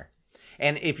us anywhere.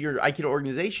 And if you're an Aikido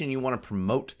organization, you want to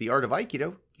promote the art of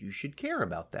Aikido, you should care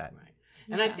about that. Right.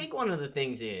 And I think one of the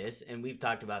things is, and we've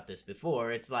talked about this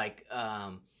before, it's like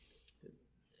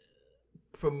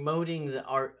promoting the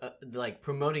art, like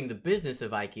promoting the business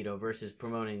of Aikido versus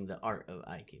promoting the art of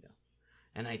Aikido.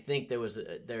 And I think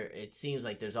it seems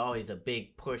like there's always a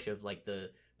big push of like the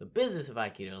business of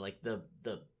Aikido, like the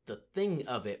thing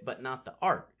of it, but not the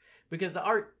art. Because the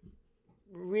art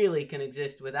really can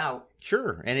exist without.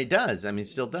 Sure, and it does. I mean, it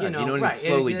still does. You know, and it's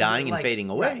slowly dying and fading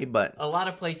away, but... A lot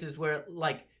of places where,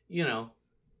 like, you know,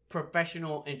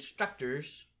 professional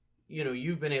instructors, you know,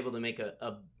 you've been able to make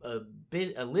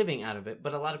a living out of it,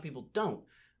 but a lot of people don't.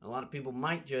 A lot of people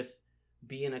might just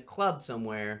be in a club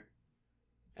somewhere,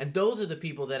 and those are the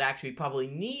people that actually probably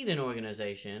need an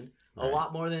organization a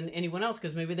lot more than anyone else,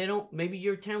 because maybe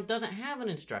your town doesn't have an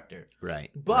instructor.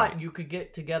 Right. But you could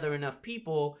get together enough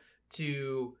people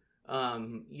to,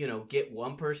 you know, get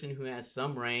one person who has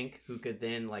some rank who could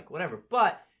then, like, whatever.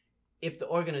 But if the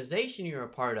organization you're a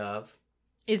part of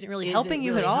isn't really helping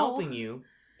you at all,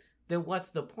 then what's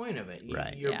the point of it?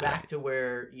 You're back to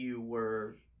where you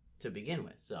were to begin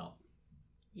with. So,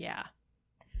 yeah.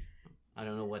 I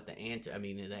don't know what the answer. I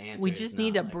mean, the answer. We just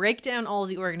need to break down all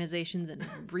the organizations and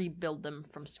rebuild them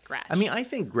from scratch. I mean, I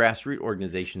think grassroots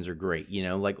organizations are great. You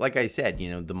know, like I said,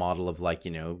 you know, the model of like,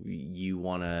 you know, you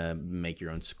want to make your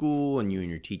own school and you and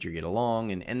your teacher get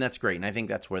along, and that's great. And I think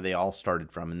that's where they all started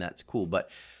from, and that's cool. But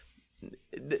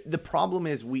the problem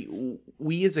is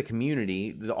we as a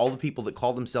community, all the people that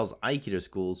call themselves Aikido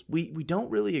schools, we don't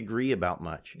really agree about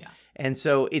much. Yeah. And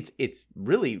so it's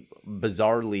really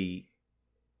bizarrely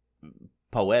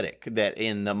poetic that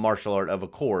in the martial art of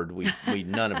accord we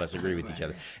none of us agree with each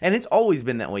other, and it's always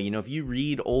been that way. You know, if you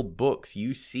read old books,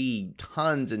 you see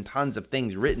tons and tons of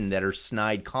things written that are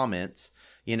snide comments,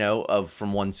 you know, of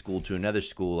from one school to another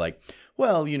school, like,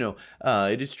 well, you know,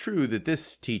 it is true that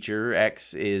this teacher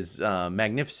X is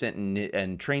magnificent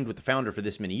and trained with the founder for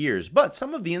this many years, but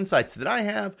some of the insights that I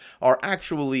have are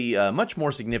actually much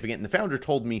more significant, and the founder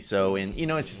told me so. And you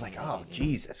know, it's just like, oh,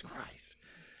 Jesus Christ.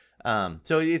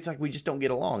 So it's like we just don't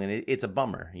get along, and it's a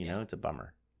bummer, you know, it's a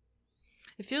bummer.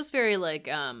 It feels very like,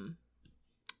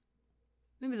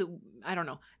 maybe I don't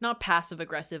know, not passive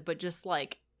aggressive, but just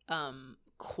like,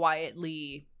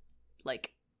 quietly,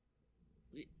 like,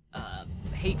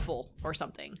 hateful or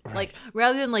something. Right. Like,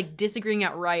 rather than like disagreeing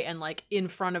outright and like in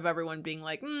front of everyone being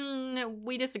like,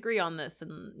 we disagree on this,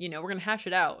 and, you know, we're gonna hash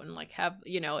it out and like have,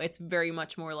 you know, it's very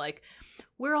much more like,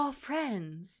 we're all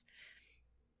friends.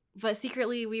 But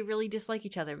secretly, we really dislike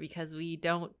each other because we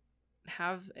don't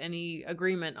have any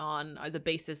agreement on the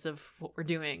basis of what we're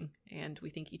doing, and we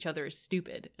think each other is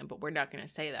stupid. But we're not going to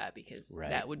say that because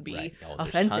that would be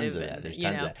offensive. There's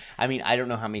tons of that. I mean, I don't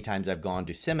know how many times I've gone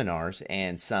to seminars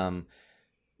and some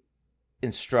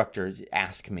instructors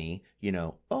ask me, you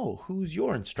know, oh, who's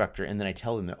your instructor? And then I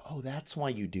tell them, oh, that's why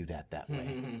you do that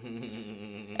way.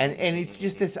 and it's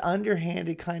just this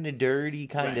underhanded kind of dirty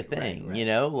kind of thing, you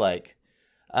know, like.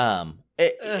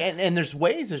 And there's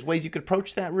ways you could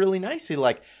approach that really nicely.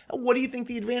 Like, what do you think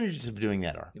the advantages of doing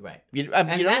that are? Right. You know,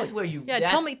 that's where you. Yeah.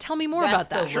 Tell me more about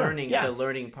that. The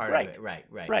learning part of it.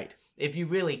 Right. If you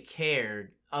really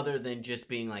cared, other than just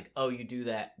being like, oh, you do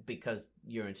that because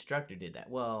your instructor did that.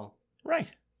 Well. Right.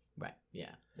 Yeah.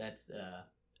 That's.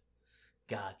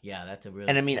 God. Yeah. That's a really.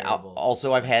 And I mean, terrible...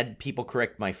 also I've had people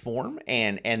correct my form,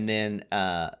 and then.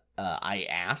 I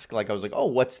ask, like, I was like, oh,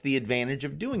 what's the advantage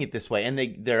of doing it this way? And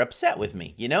they're upset with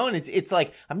me, you know? And it's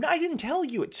like, I didn't tell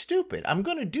you it's stupid. I'm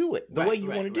going to do it the way you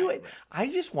want to do it. Right. I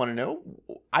just want to know.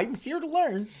 I'm here to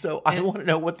learn, so I want to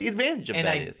know what the advantage of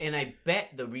that is. And I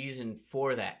bet the reason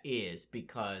for that is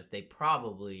because they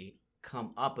probably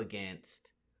come up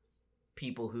against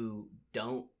people who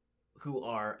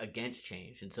are against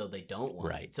change, and so they don't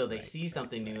want it. So they see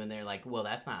something new, and they're like, well,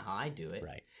 that's not how I do it.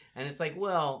 Right. And it's like,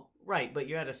 well, right, but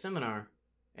you're at a seminar,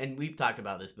 and we've talked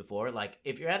about this before. Like,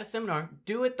 if you're at a seminar,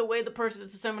 do it the way the person at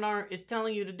the seminar is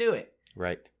telling you to do it.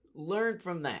 Right. Learn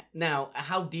from that. Now,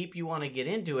 how deep you want to get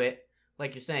into it,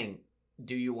 like you're saying,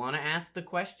 do you want to ask the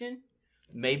question?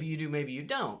 Maybe you do, maybe you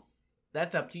don't.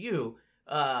 That's up to you.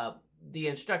 The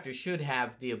instructor should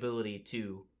have the ability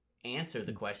to answer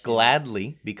the question.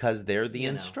 Gladly, because they're the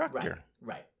instructor.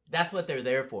 Right. That's what they're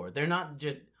there for. They're not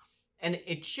just... And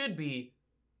it should be...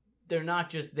 They're not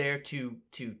just there to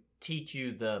teach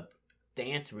you the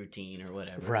dance routine or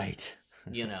whatever. Right.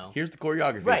 You know. Here's the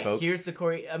choreography, right. folks. Here's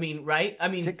the I mean, right? I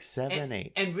mean... 6, 7,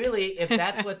 8. And really, if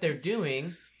that's what they're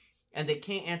doing, and they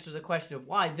can't answer the question of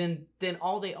why, then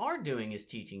all they are doing is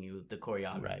teaching you the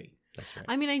choreography. Right. That's right.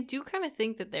 I mean, I do kind of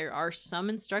think that there are some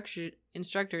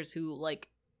instructors who, like,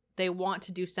 they want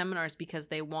to do seminars because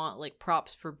they want like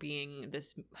props for being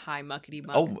this high muckety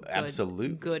muck. Oh, absolutely.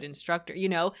 Good instructor, you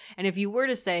know? And if you were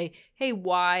to say, hey,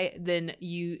 why? Then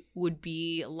you would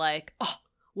be like, oh,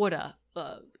 what a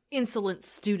insolent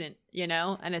student, you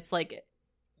know? And it's like,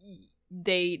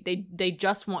 they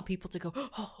just want people to go,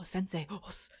 oh, sensei,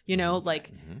 oh, you know,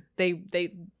 like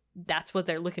they that's what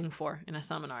they're looking for in a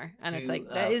seminar. And it's like,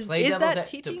 is that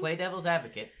teaching? To play devil's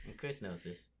advocate, and Chris knows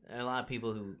this, there are a lot of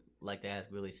people who like to ask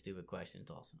really stupid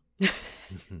questions also.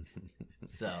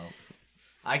 So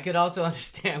I could also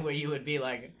understand where you would be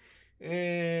like,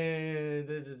 I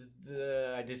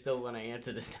just don't want to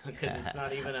answer this because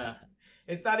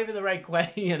it's not even the right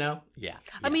question, you know? Yeah.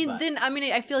 I mean,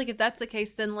 I feel like if that's the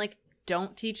case, then like,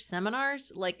 don't teach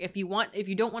seminars. Like, if you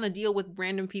don't want to deal with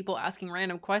random people asking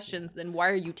random questions, then why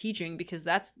are you teaching? Because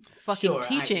that's fucking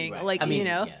teaching. Like, I mean, you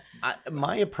know, yes.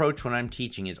 My approach when I'm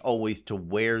teaching is always to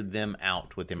wear them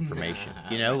out with information.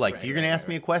 You know, like if you're going to ask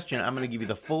me a question, I'm going to give you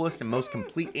the fullest and most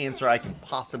complete answer I can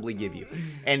possibly give you.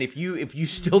 And if you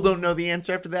still don't know the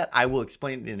answer after that, I will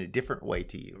explain it in a different way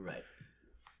to you. Right.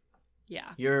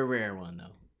 Yeah. You're a rare one,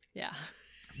 though. Yeah.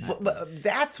 But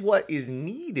that's what is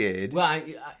needed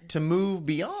to move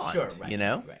beyond. Sure, right. You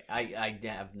know? Right. I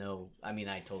have no... I mean,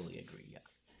 I totally agree, yeah.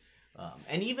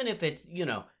 And even if it's,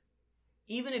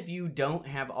 even if you don't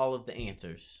have all of the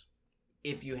answers,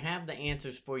 if you have the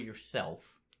answers for yourself,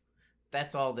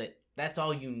 that's all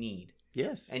you need.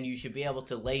 Yes. And you should be able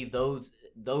to lay those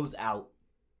out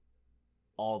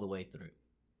all the way through.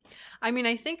 I mean,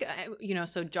 I think,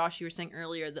 so Josh, you were saying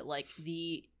earlier that like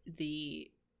the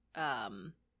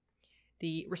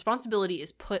responsibility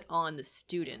is put on the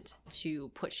student to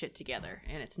put shit together,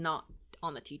 and it's not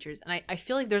on the teachers. And I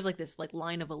feel like there's like this like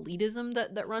line of elitism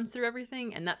that runs through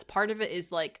everything, and that's part of it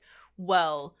is like,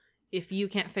 well, if you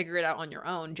can't figure it out on your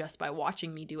own just by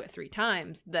watching me do it 3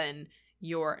 times, then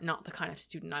you're not the kind of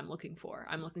student I'm looking for.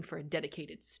 I'm looking for a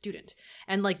dedicated student.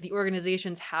 And like the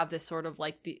organizations have this sort of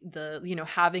like the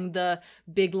having the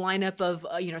big lineup of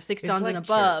 6 dons and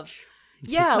above. Church.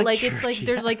 Yeah, it's like church, it's like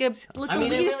there's like a. I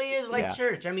mean, it really is like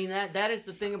church. I mean, that is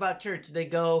the thing about church. They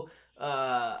go.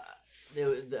 I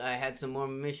had some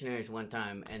Mormon missionaries one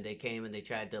time, and they came and they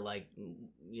tried to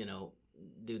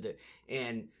do the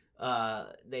and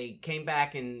they came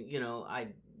back and I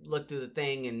looked through the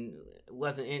thing and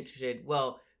wasn't interested.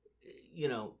 Well,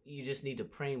 you just need to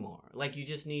pray more. Like you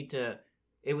just need to.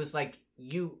 It was like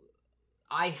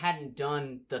I hadn't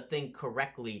done the thing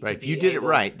correctly. Right. If you did it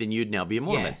right, then you'd now be a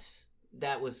Mormon. Yes.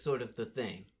 That was sort of the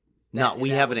thing.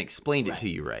 We haven't explained it to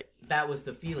you right. That was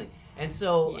the feeling. And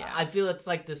so I feel it's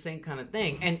like the same kind of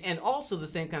thing. And also the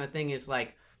same kind of thing is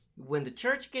like when the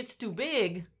church gets too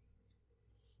big,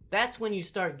 that's when you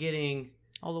start getting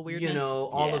all the weirdness.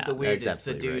 All of the weirdness.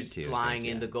 The dudes flying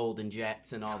in the golden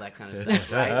jets and all that kind of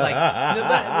stuff, right?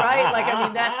 Right? Like, I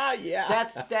mean,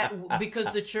 that's that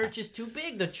because the church is too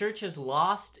big. The church has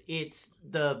lost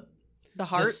the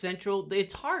heart,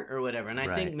 its heart or whatever. And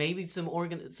I think maybe some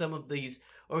of these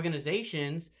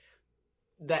organizations,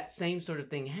 that same sort of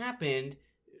thing happened,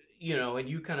 and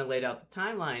you kind of laid out the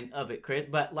timeline of it,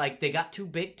 Crit, but like they got too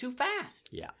big too fast.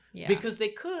 Yeah. Because they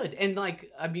could. And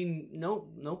like, I mean,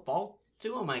 no fault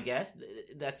to them, I guess.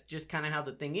 That's just kind of how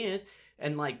the thing is.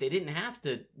 And like, they didn't have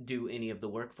to do any of the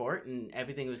work for it, and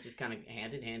everything was just kind of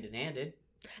handed.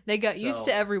 They got used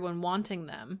to everyone wanting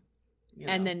them.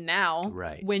 And then now,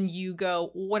 when you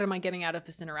go, what am I getting out of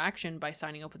this interaction by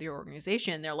signing up with your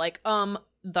organization? They're like,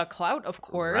 the clout, of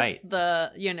course,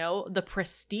 the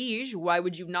prestige. Why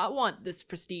would you not want this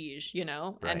prestige?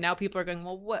 And now people are going,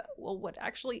 what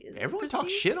actually is everyone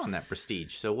talks shit on that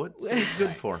prestige? So what's it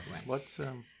good for? Right. What's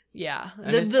yeah,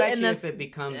 and especially if it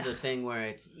becomes a thing where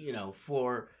it's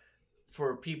for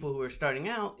people who are starting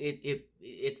out,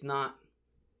 it's not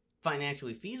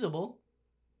financially feasible.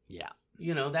 Yeah.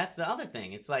 That's the other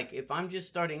thing. It's like if I'm just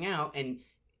starting out and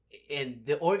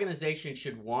the organization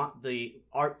should want the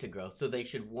art to grow. So they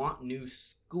should want new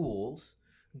schools,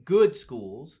 good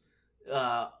schools,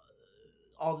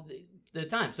 all the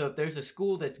time. So if there's a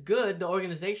school that's good, the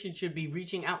organization should be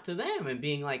reaching out to them and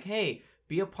being like, hey,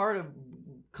 be a part of,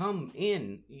 come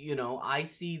in. I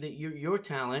see that your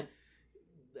talent.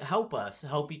 Help us,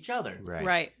 help each other.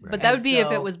 Right. But that would be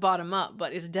if it was bottom up,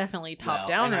 but it's definitely top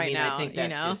down right now. I think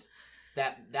that's just...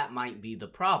 That might be the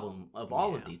problem of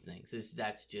all of these things.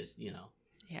 That's just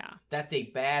that's a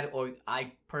bad, or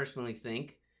I personally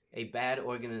think a bad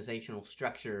organizational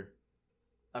structure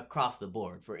across the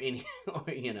board for any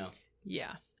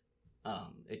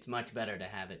it's much better to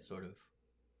have it sort of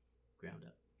ground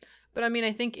up. But I mean,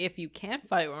 I think if you can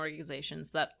find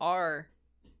organizations that are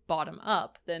bottom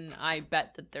up, then I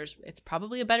bet that it's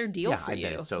probably a better deal for you. Yeah,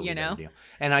 I bet it's totally a better deal.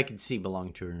 And I could see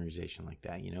belonging to an organization like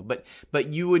that,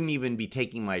 But you wouldn't even be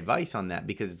taking my advice on that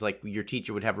because it's like your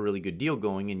teacher would have a really good deal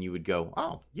going and you would go,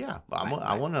 oh, yeah,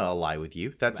 I want to ally with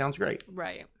you. That sounds great.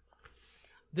 Right.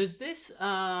 Does this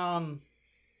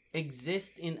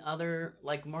exist in other,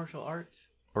 like, martial arts?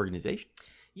 Organizations?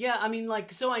 Yeah, I mean,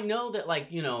 like, so I know that, like,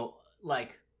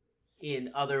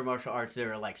 in other martial arts,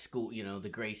 there are like school, the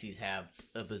Gracies have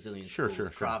a bazillion schools. Sure.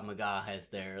 Krav Maga has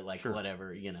their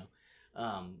whatever,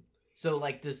 So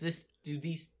like, this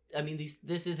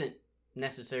isn't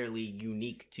necessarily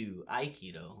unique to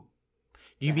Aikido.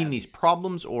 Do you mean these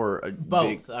problems or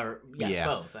both?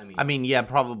 Both. I mean,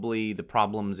 probably the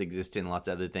problems exist in lots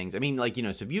of other things. I mean, like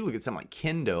so if you look at something like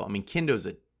Kendo, I mean, Kendo's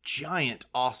a giant,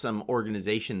 awesome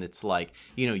organization that's like,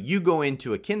 you go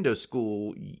into a kendo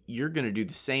school, you're going to do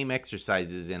the same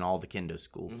exercises in all the kendo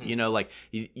schools. Mm-hmm.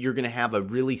 You're going to have a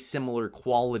really similar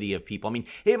quality of people. I mean,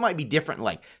 it might be different,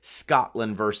 like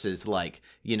Scotland versus like,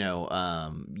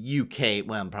 UK.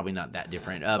 Well, probably not that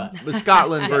different. But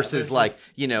Scotland versus like,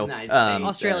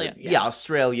 Australia.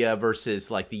 Australia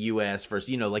versus like the US versus,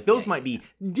 like those might be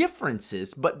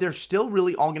differences, but they're still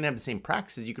really all going to have the same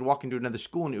practices. You could walk into another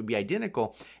school and it would be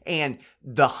identical. And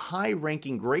the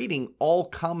high-ranking grading all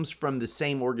comes from the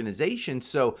same organization,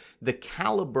 so the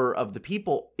caliber of the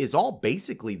people is all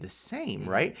basically the same,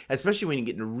 right? Especially when you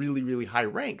get into really, really high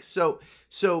ranks. So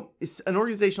it's an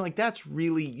organization like that's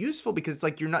really useful because it's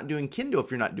like you're not doing kendo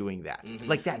if you're not doing that. Mm-hmm.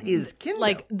 Like that is kendo.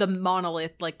 Like the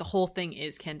monolith, like the whole thing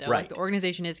is kendo. Right. Like the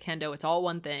organization is kendo. It's all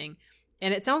one thing.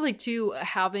 And it sounds like too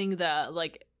having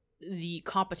the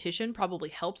competition probably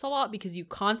helps a lot because you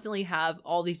constantly have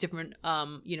all these different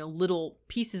little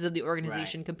pieces of the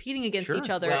organization competing against each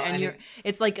other, and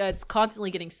it's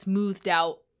constantly getting smoothed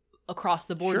out across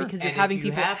the board because you're having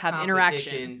people have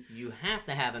interaction. You have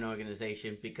to have an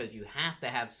organization because you have to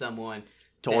have someone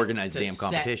to organize the damn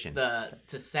competition,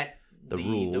 to set the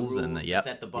rules and to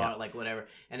set the bar, like whatever.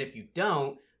 And if you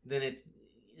don't, then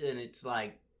it's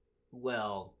like,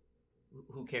 well,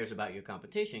 who cares about your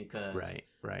competition? Because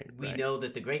we know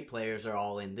that the great players are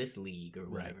all in this league or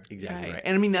whatever. Right, exactly right.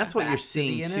 And I mean, that's what you're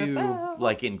seeing too,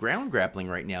 like in ground grappling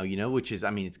right now, which is,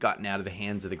 I mean, it's gotten out of the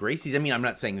hands of the Gracies. I mean, I'm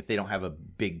not saying that they don't have a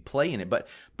big play in it, but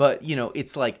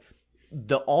it's like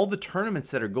all the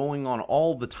tournaments that are going on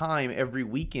all the time, every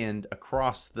weekend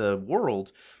across the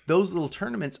world, those little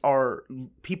tournaments are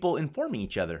people informing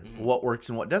each other what works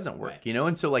and what doesn't work,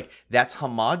 and so like that's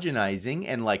homogenizing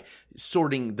and like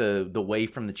sorting the whey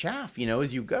from the chaff,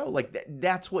 as you go. Like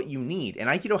that's what you need, and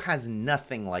Aikido has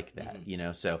nothing like that,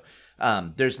 So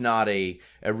there's not a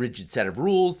rigid set of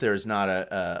rules. There's not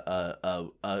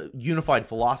a unified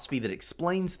philosophy that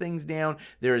explains things down.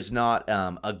 There is not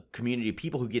a community of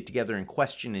people who get together and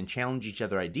question and challenge each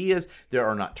other ideas. There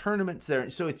are not tournaments there,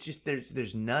 so it's just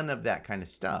there's none of that kind of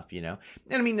stuff, And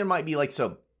I mean, there might be like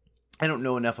so. I don't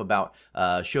know enough about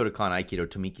Shotokan Aikido,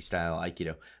 Tomiki style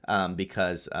Aikido,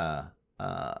 because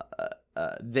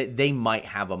they might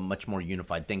have a much more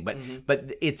unified thing, but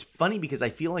it's funny because I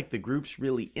feel like the group's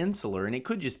really insular, and it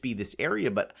could just be this area.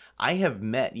 But I have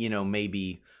met,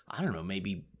 maybe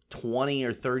 20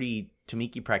 or 30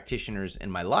 Tomiki practitioners in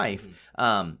my life,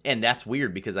 and that's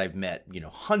weird because I've met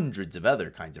hundreds of other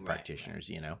kinds of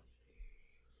practitioners,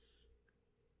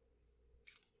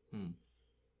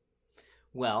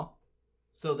 Well,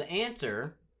 so the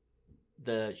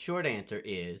short answer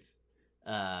is,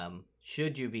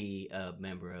 should you be a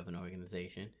member of an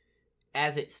organization?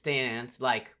 As it stands,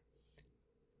 like,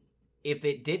 if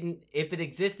it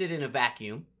existed in a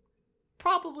vacuum,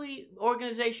 probably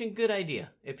organization, good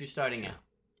idea if you're starting out.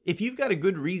 If you've got a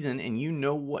good reason and you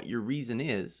know what your reason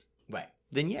is,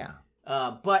 then yeah.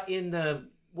 But in the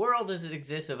world as it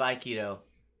exists of Aikido,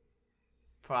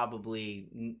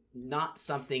 probably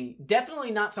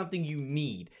definitely not something you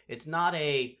need. It's not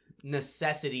a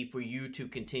necessity for you to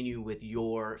continue with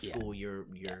your school. Your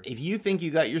if you think you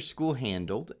got your school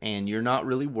handled and you're not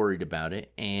really worried about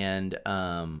it, and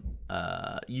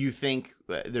you think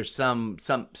there's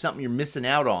something you're missing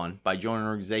out on by joining an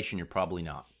organization, you're probably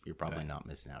not. You're probably not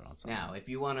missing out on something. Now, if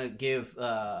you want to give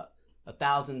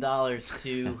 $1,000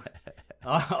 to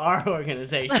our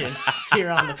organization here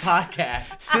on the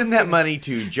podcast, send that money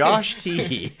to Josh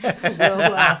T.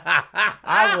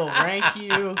 I will rank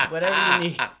you whatever you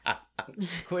need.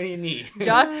 What do you need?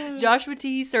 Joshua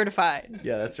T. certified.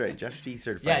 Yeah, that's right. Joshua T.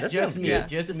 certified. Yeah, that just me. Good.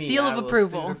 Just the me. Seal of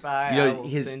approval.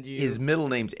 His middle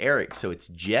name's Eric, so it's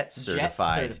Jet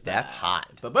certified. That's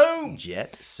hot. Ba-boom!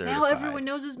 Jet certified. Now everyone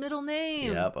knows his middle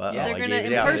name. Yep. They're going to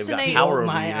impersonate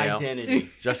my identity.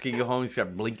 Josh can go home. He's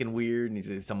got blinking weird, and he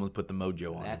says someone put the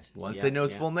mojo on him. Once they know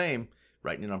his full name,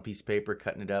 writing it on a piece of paper,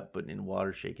 cutting it up, putting it in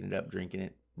water, shaking it up, drinking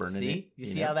it. Burning it. You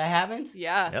see how that happens?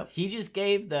 Yeah. Yep. He just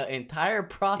gave the entire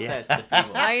process to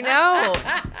people. I know.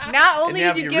 Not only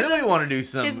did you give really them want to do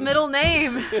something. his middle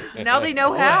name, now they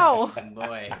know how.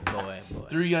 Boy.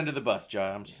 Threw you under the bus,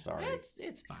 Josh. I'm sorry.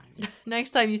 It's fine. Next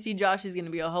time you see Josh, he's going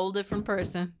to be a whole different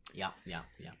person. Yeah.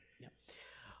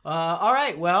 All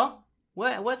right. Well,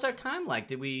 what's our time like?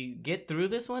 Did we get through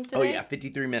this one today? Oh yeah,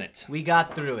 53 minutes. We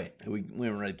got through it. We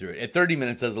went right through it. At 30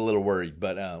 minutes, I was a little worried,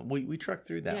 but we trucked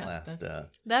through that last.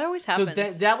 That always happens.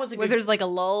 So that was a good, where there's like a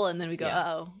lull, and then we go,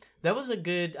 uh-oh. That was a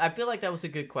good. I feel like that was a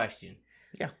good question.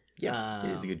 Yeah,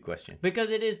 it is a good question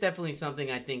because it is definitely something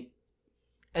I think,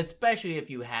 especially if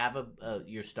you have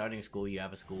you're starting school, you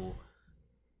have a school.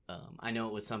 I know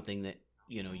it was something that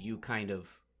you kind of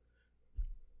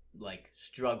like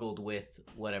struggled with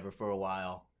whatever for a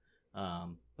while.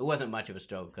 It wasn't much of a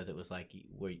struggle because it was like you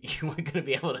weren't going to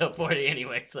be able to afford it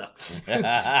anyway. So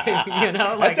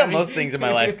that's how most things in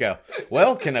my life go.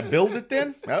 Well, can I build it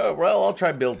then? Oh, well, I'll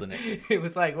try building it. It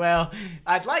was like, well,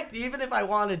 I'd like to, even if I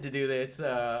wanted to do this,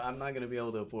 I'm not going to be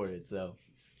able to afford it. So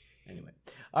anyway,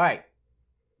 all right,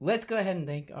 let's go ahead and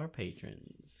thank our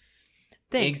patrons.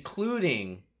 Thanks,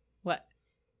 including what?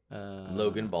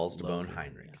 Logan Balls to Bone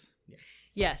Heinrichs. Yeah.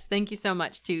 Yes, thank you so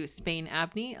much to Spain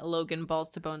Abney, Logan Balls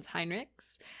to Bones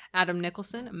Heinrichs, Adam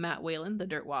Nicholson, Matt Whalen, the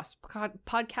Dirt Wasp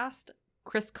podcast,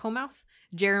 Chris Comouth,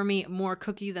 Jeremy More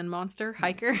Cookie Than Monster,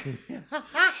 Hiker,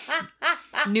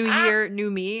 New Year,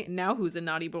 New Me, now who's a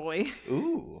naughty boy,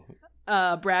 ooh,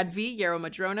 Brad V, Yarrow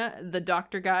Madrona, the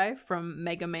Doctor Guy from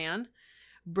Mega Man,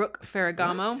 Brooke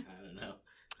Ferragamo, I don't know,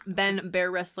 Ben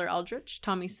Bear Wrestler Aldrich,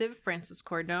 Tommy Siv, Francis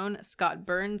Cordone, Scott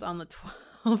Burns on the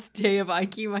 12th day of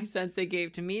IQ my sensei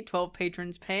gave to me, 12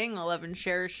 patrons paying, 11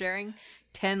 sharers sharing,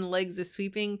 10 legs is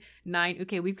sweeping, 9,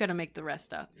 okay, we've got to make the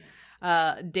rest up.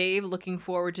 Dave, looking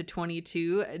forward to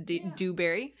 22,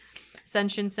 Dewberry,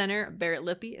 Senshin Center, Barrett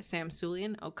Lippy, Sam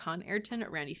Sulian, Okan Ayrton,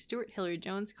 Randy Stewart, Hillary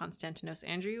Jones, Konstantinos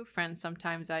Andrew, Friend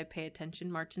Sometimes I Pay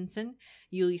Attention, Martinson,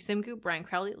 Yuli Simgu, Brian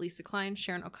Crowley, Lisa Klein,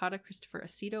 Sharon Okada, Christopher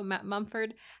Aceto, Matt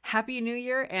Mumford, Happy New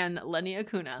Year, and Lenny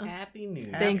Acuna. Happy New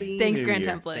Year. Thanks, Grant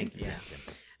Templin. Thank you.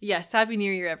 Yes, Happy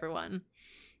New Year, everyone.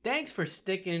 Thanks for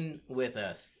sticking with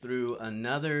us through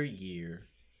another year.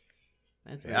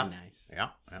 That's very nice. Yeah,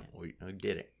 we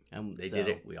did it. They did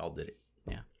it. We all did it.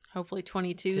 Yeah. Hopefully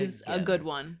 22's a good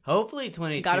one. Hopefully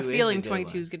 22 Got a feeling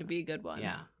 22 is going to be a good one.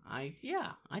 Yeah, I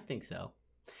think so.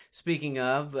 Speaking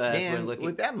of, man, we're looking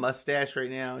with that mustache right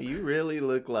now, you really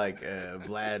look like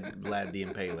Vlad the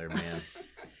Impaler, man.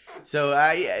 So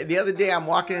the other day I'm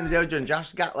walking in the dojo and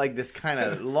Josh's got like this kind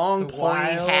of long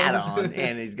pointy hat on,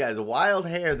 and he's got his wild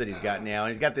hair that he's got now,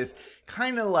 and he's got this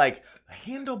kind of like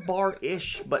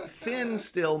handlebar-ish but thin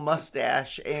still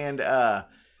mustache, and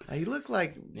he looked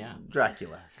like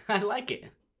Dracula. I like it.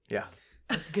 Yeah,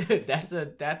 that's good.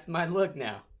 That's my look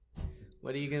now.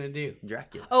 What are you gonna do,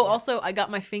 Dracula? Oh, also, I got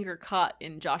my finger caught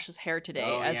in Josh's hair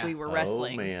today as we were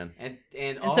wrestling. Oh man,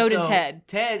 and also, so did Ted.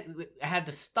 Ted had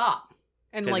to stop.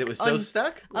 And like it was so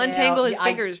stuck. Untangle his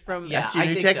fingers from. That's your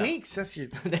new techniques. So. That's your.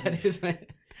 That is.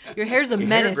 Your hair's a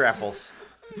menace. Hair grapples.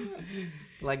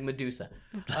 Like Medusa.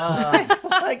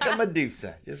 Like a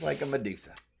Medusa, just like a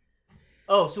Medusa.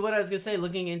 Oh, so what I was gonna say,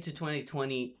 looking into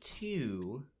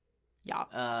 2022.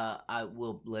 Yeah.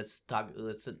 Let's talk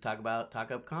about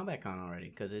Talk Up Combat Con already,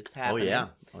 because it's happening.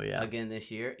 Oh yeah. Again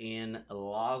this year in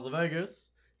Las Vegas.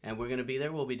 And we're gonna be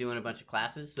there. We'll be doing a bunch of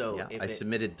classes. So I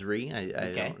submitted 3.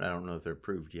 I don't know if they're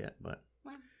approved yet, but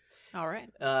all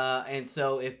right. And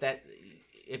so if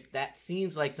that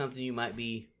seems like something you might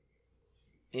be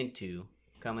into,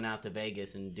 coming out to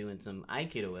Vegas and doing some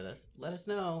Aikido with us, let us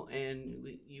know, and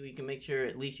we can make sure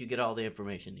at least you get all the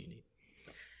information you need.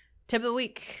 Tip of the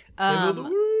week.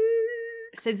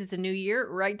 Since it's a new year,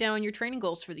 write down your training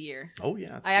goals for the year. Oh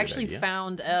yeah, I actually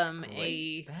found that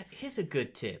is a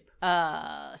good tip.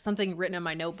 Something written in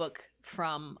my notebook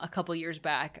from a couple years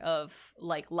back of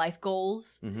like life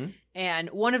goals, and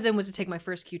one of them was to take my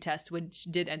first Q test, which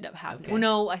did end up happening. Okay. Well,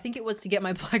 no, I think it was to get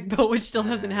my black belt, which still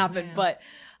hasn't happened. Man. But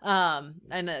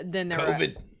then there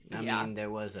COVID. I mean, there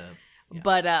was a.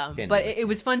 Yeah. But it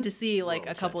was fun to see like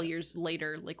World a couple years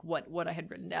later like what I had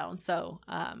written down. So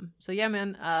yeah,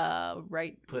 man.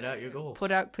 Put out your goals. Put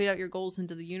out your goals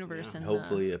into the universe, and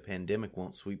hopefully a pandemic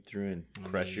won't sweep through and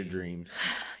crush your dreams.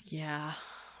 Yeah.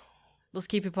 Let's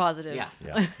keep it positive. Yeah.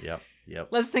 Yep.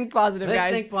 Let's think positive,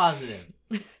 guys. Let's think positive.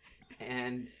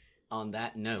 And on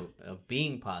that note of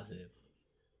being positive,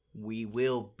 we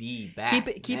will be back.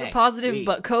 Keep it positive,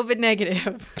 but COVID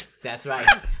negative. That's right.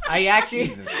 I actually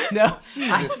Jesus.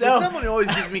 Jesus. For someone who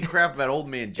always gives me crap about old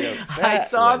man jokes. I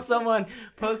saw someone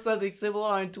post something similar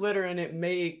on Twitter, and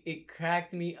it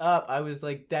cracked me up. I was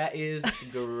like, "That is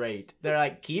great." They're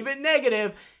like, "Keep it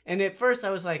negative," and at first I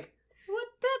was like, "What?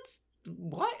 That's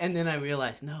what?" And then I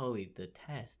realized, no, the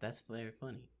test. That's very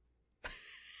funny.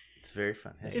 It's very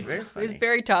fun. It's very funny. It's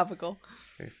very topical.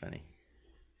 Very funny.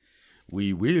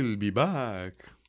 We will be back.